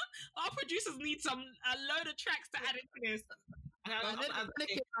 Our producers need a load of tracks to add into this.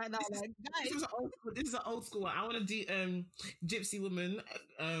 This is an old school one. I want to do Gypsy Woman,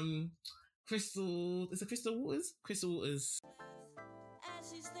 Crystal. Is it Crystal Waters? Crystal Waters. As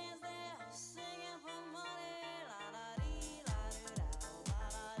she stands there singing for money,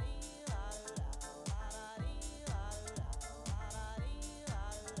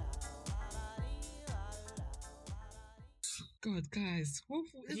 God, guys,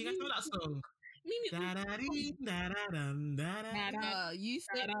 You guys know that song? You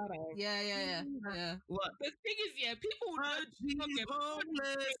said, yeah. What? The thing is, yeah, people will know. Mimi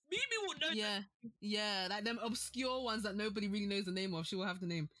will know. Yeah, like them obscure ones that nobody really knows the name of. She will have the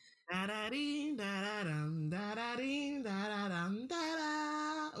name.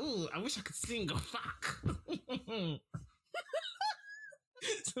 Ooh, I wish I could sing. Oh, fuck.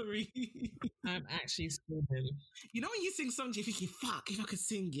 Sorry. I'm actually screaming. You know when you sing songs, you're thinking, fuck, if I could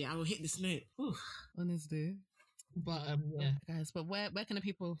sing it, I will hit this note. Ooh. Honestly. But yeah. Guys, but where can the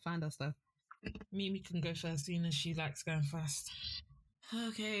people find our stuff? Mimi can go first, seeing as she likes going fast.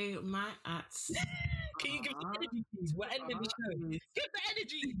 Okay, my ats. Can you give the energy, please? We're ending the show. Give the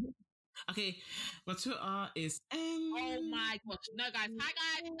energy. Okay, my Twitter is oh my gosh. No, guys. Hi,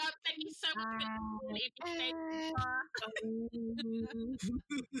 guys. Thank you so much.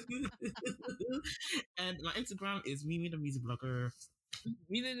 And my Instagram is Mimi the Music Blogger.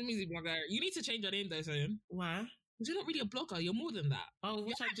 Mimi the Music Blogger. You need to change your name though, Soyun. Why? Because you're not really a blogger. You're more than that. Oh,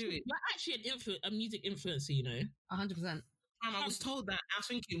 what should I do it? You're actually a music influencer, you know. 100%. I was told that. I was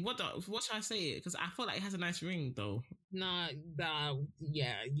thinking, what should I say it? Because I feel like it has a nice ring, though. Nah,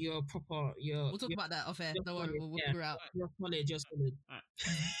 yeah, you're proper. We'll talk about that off air. Don't worry, we'll figure out. You're solid.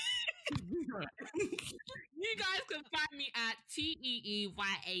 Right. You guys can find me at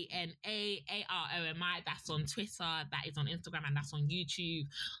TEEYANAAROMI. That's on Twitter. That is on Instagram, and that's on YouTube.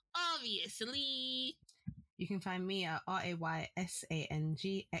 Obviously. You can find me at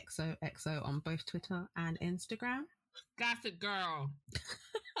RAYSANGXOXO on both Twitter and Instagram. Gossip girl.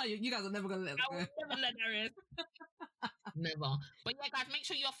 You guys are never gonna let that go. I will never let her in. Never. But yeah, guys, make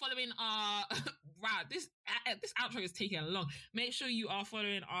sure you are following our wow, this outro is taking long. Make sure you are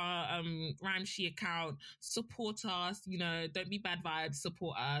following our Rhyme She account. Support us, you know, don't be bad vibes,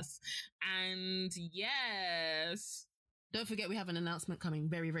 support us. And yes. Don't forget we have an announcement coming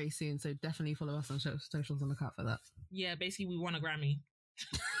very, very soon, so definitely follow us on socials and look out for that. Yeah, basically we won a Grammy.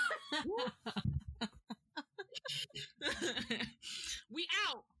 We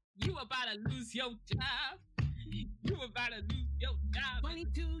out. You about to lose your job. You about to lose your job.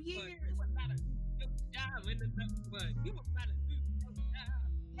 22 years. You about to lose your job in the next one. You about to lose your job.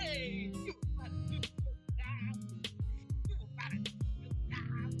 Hey, you about to lose your job. You about to lose your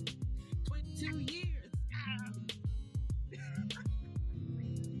job. 22 years.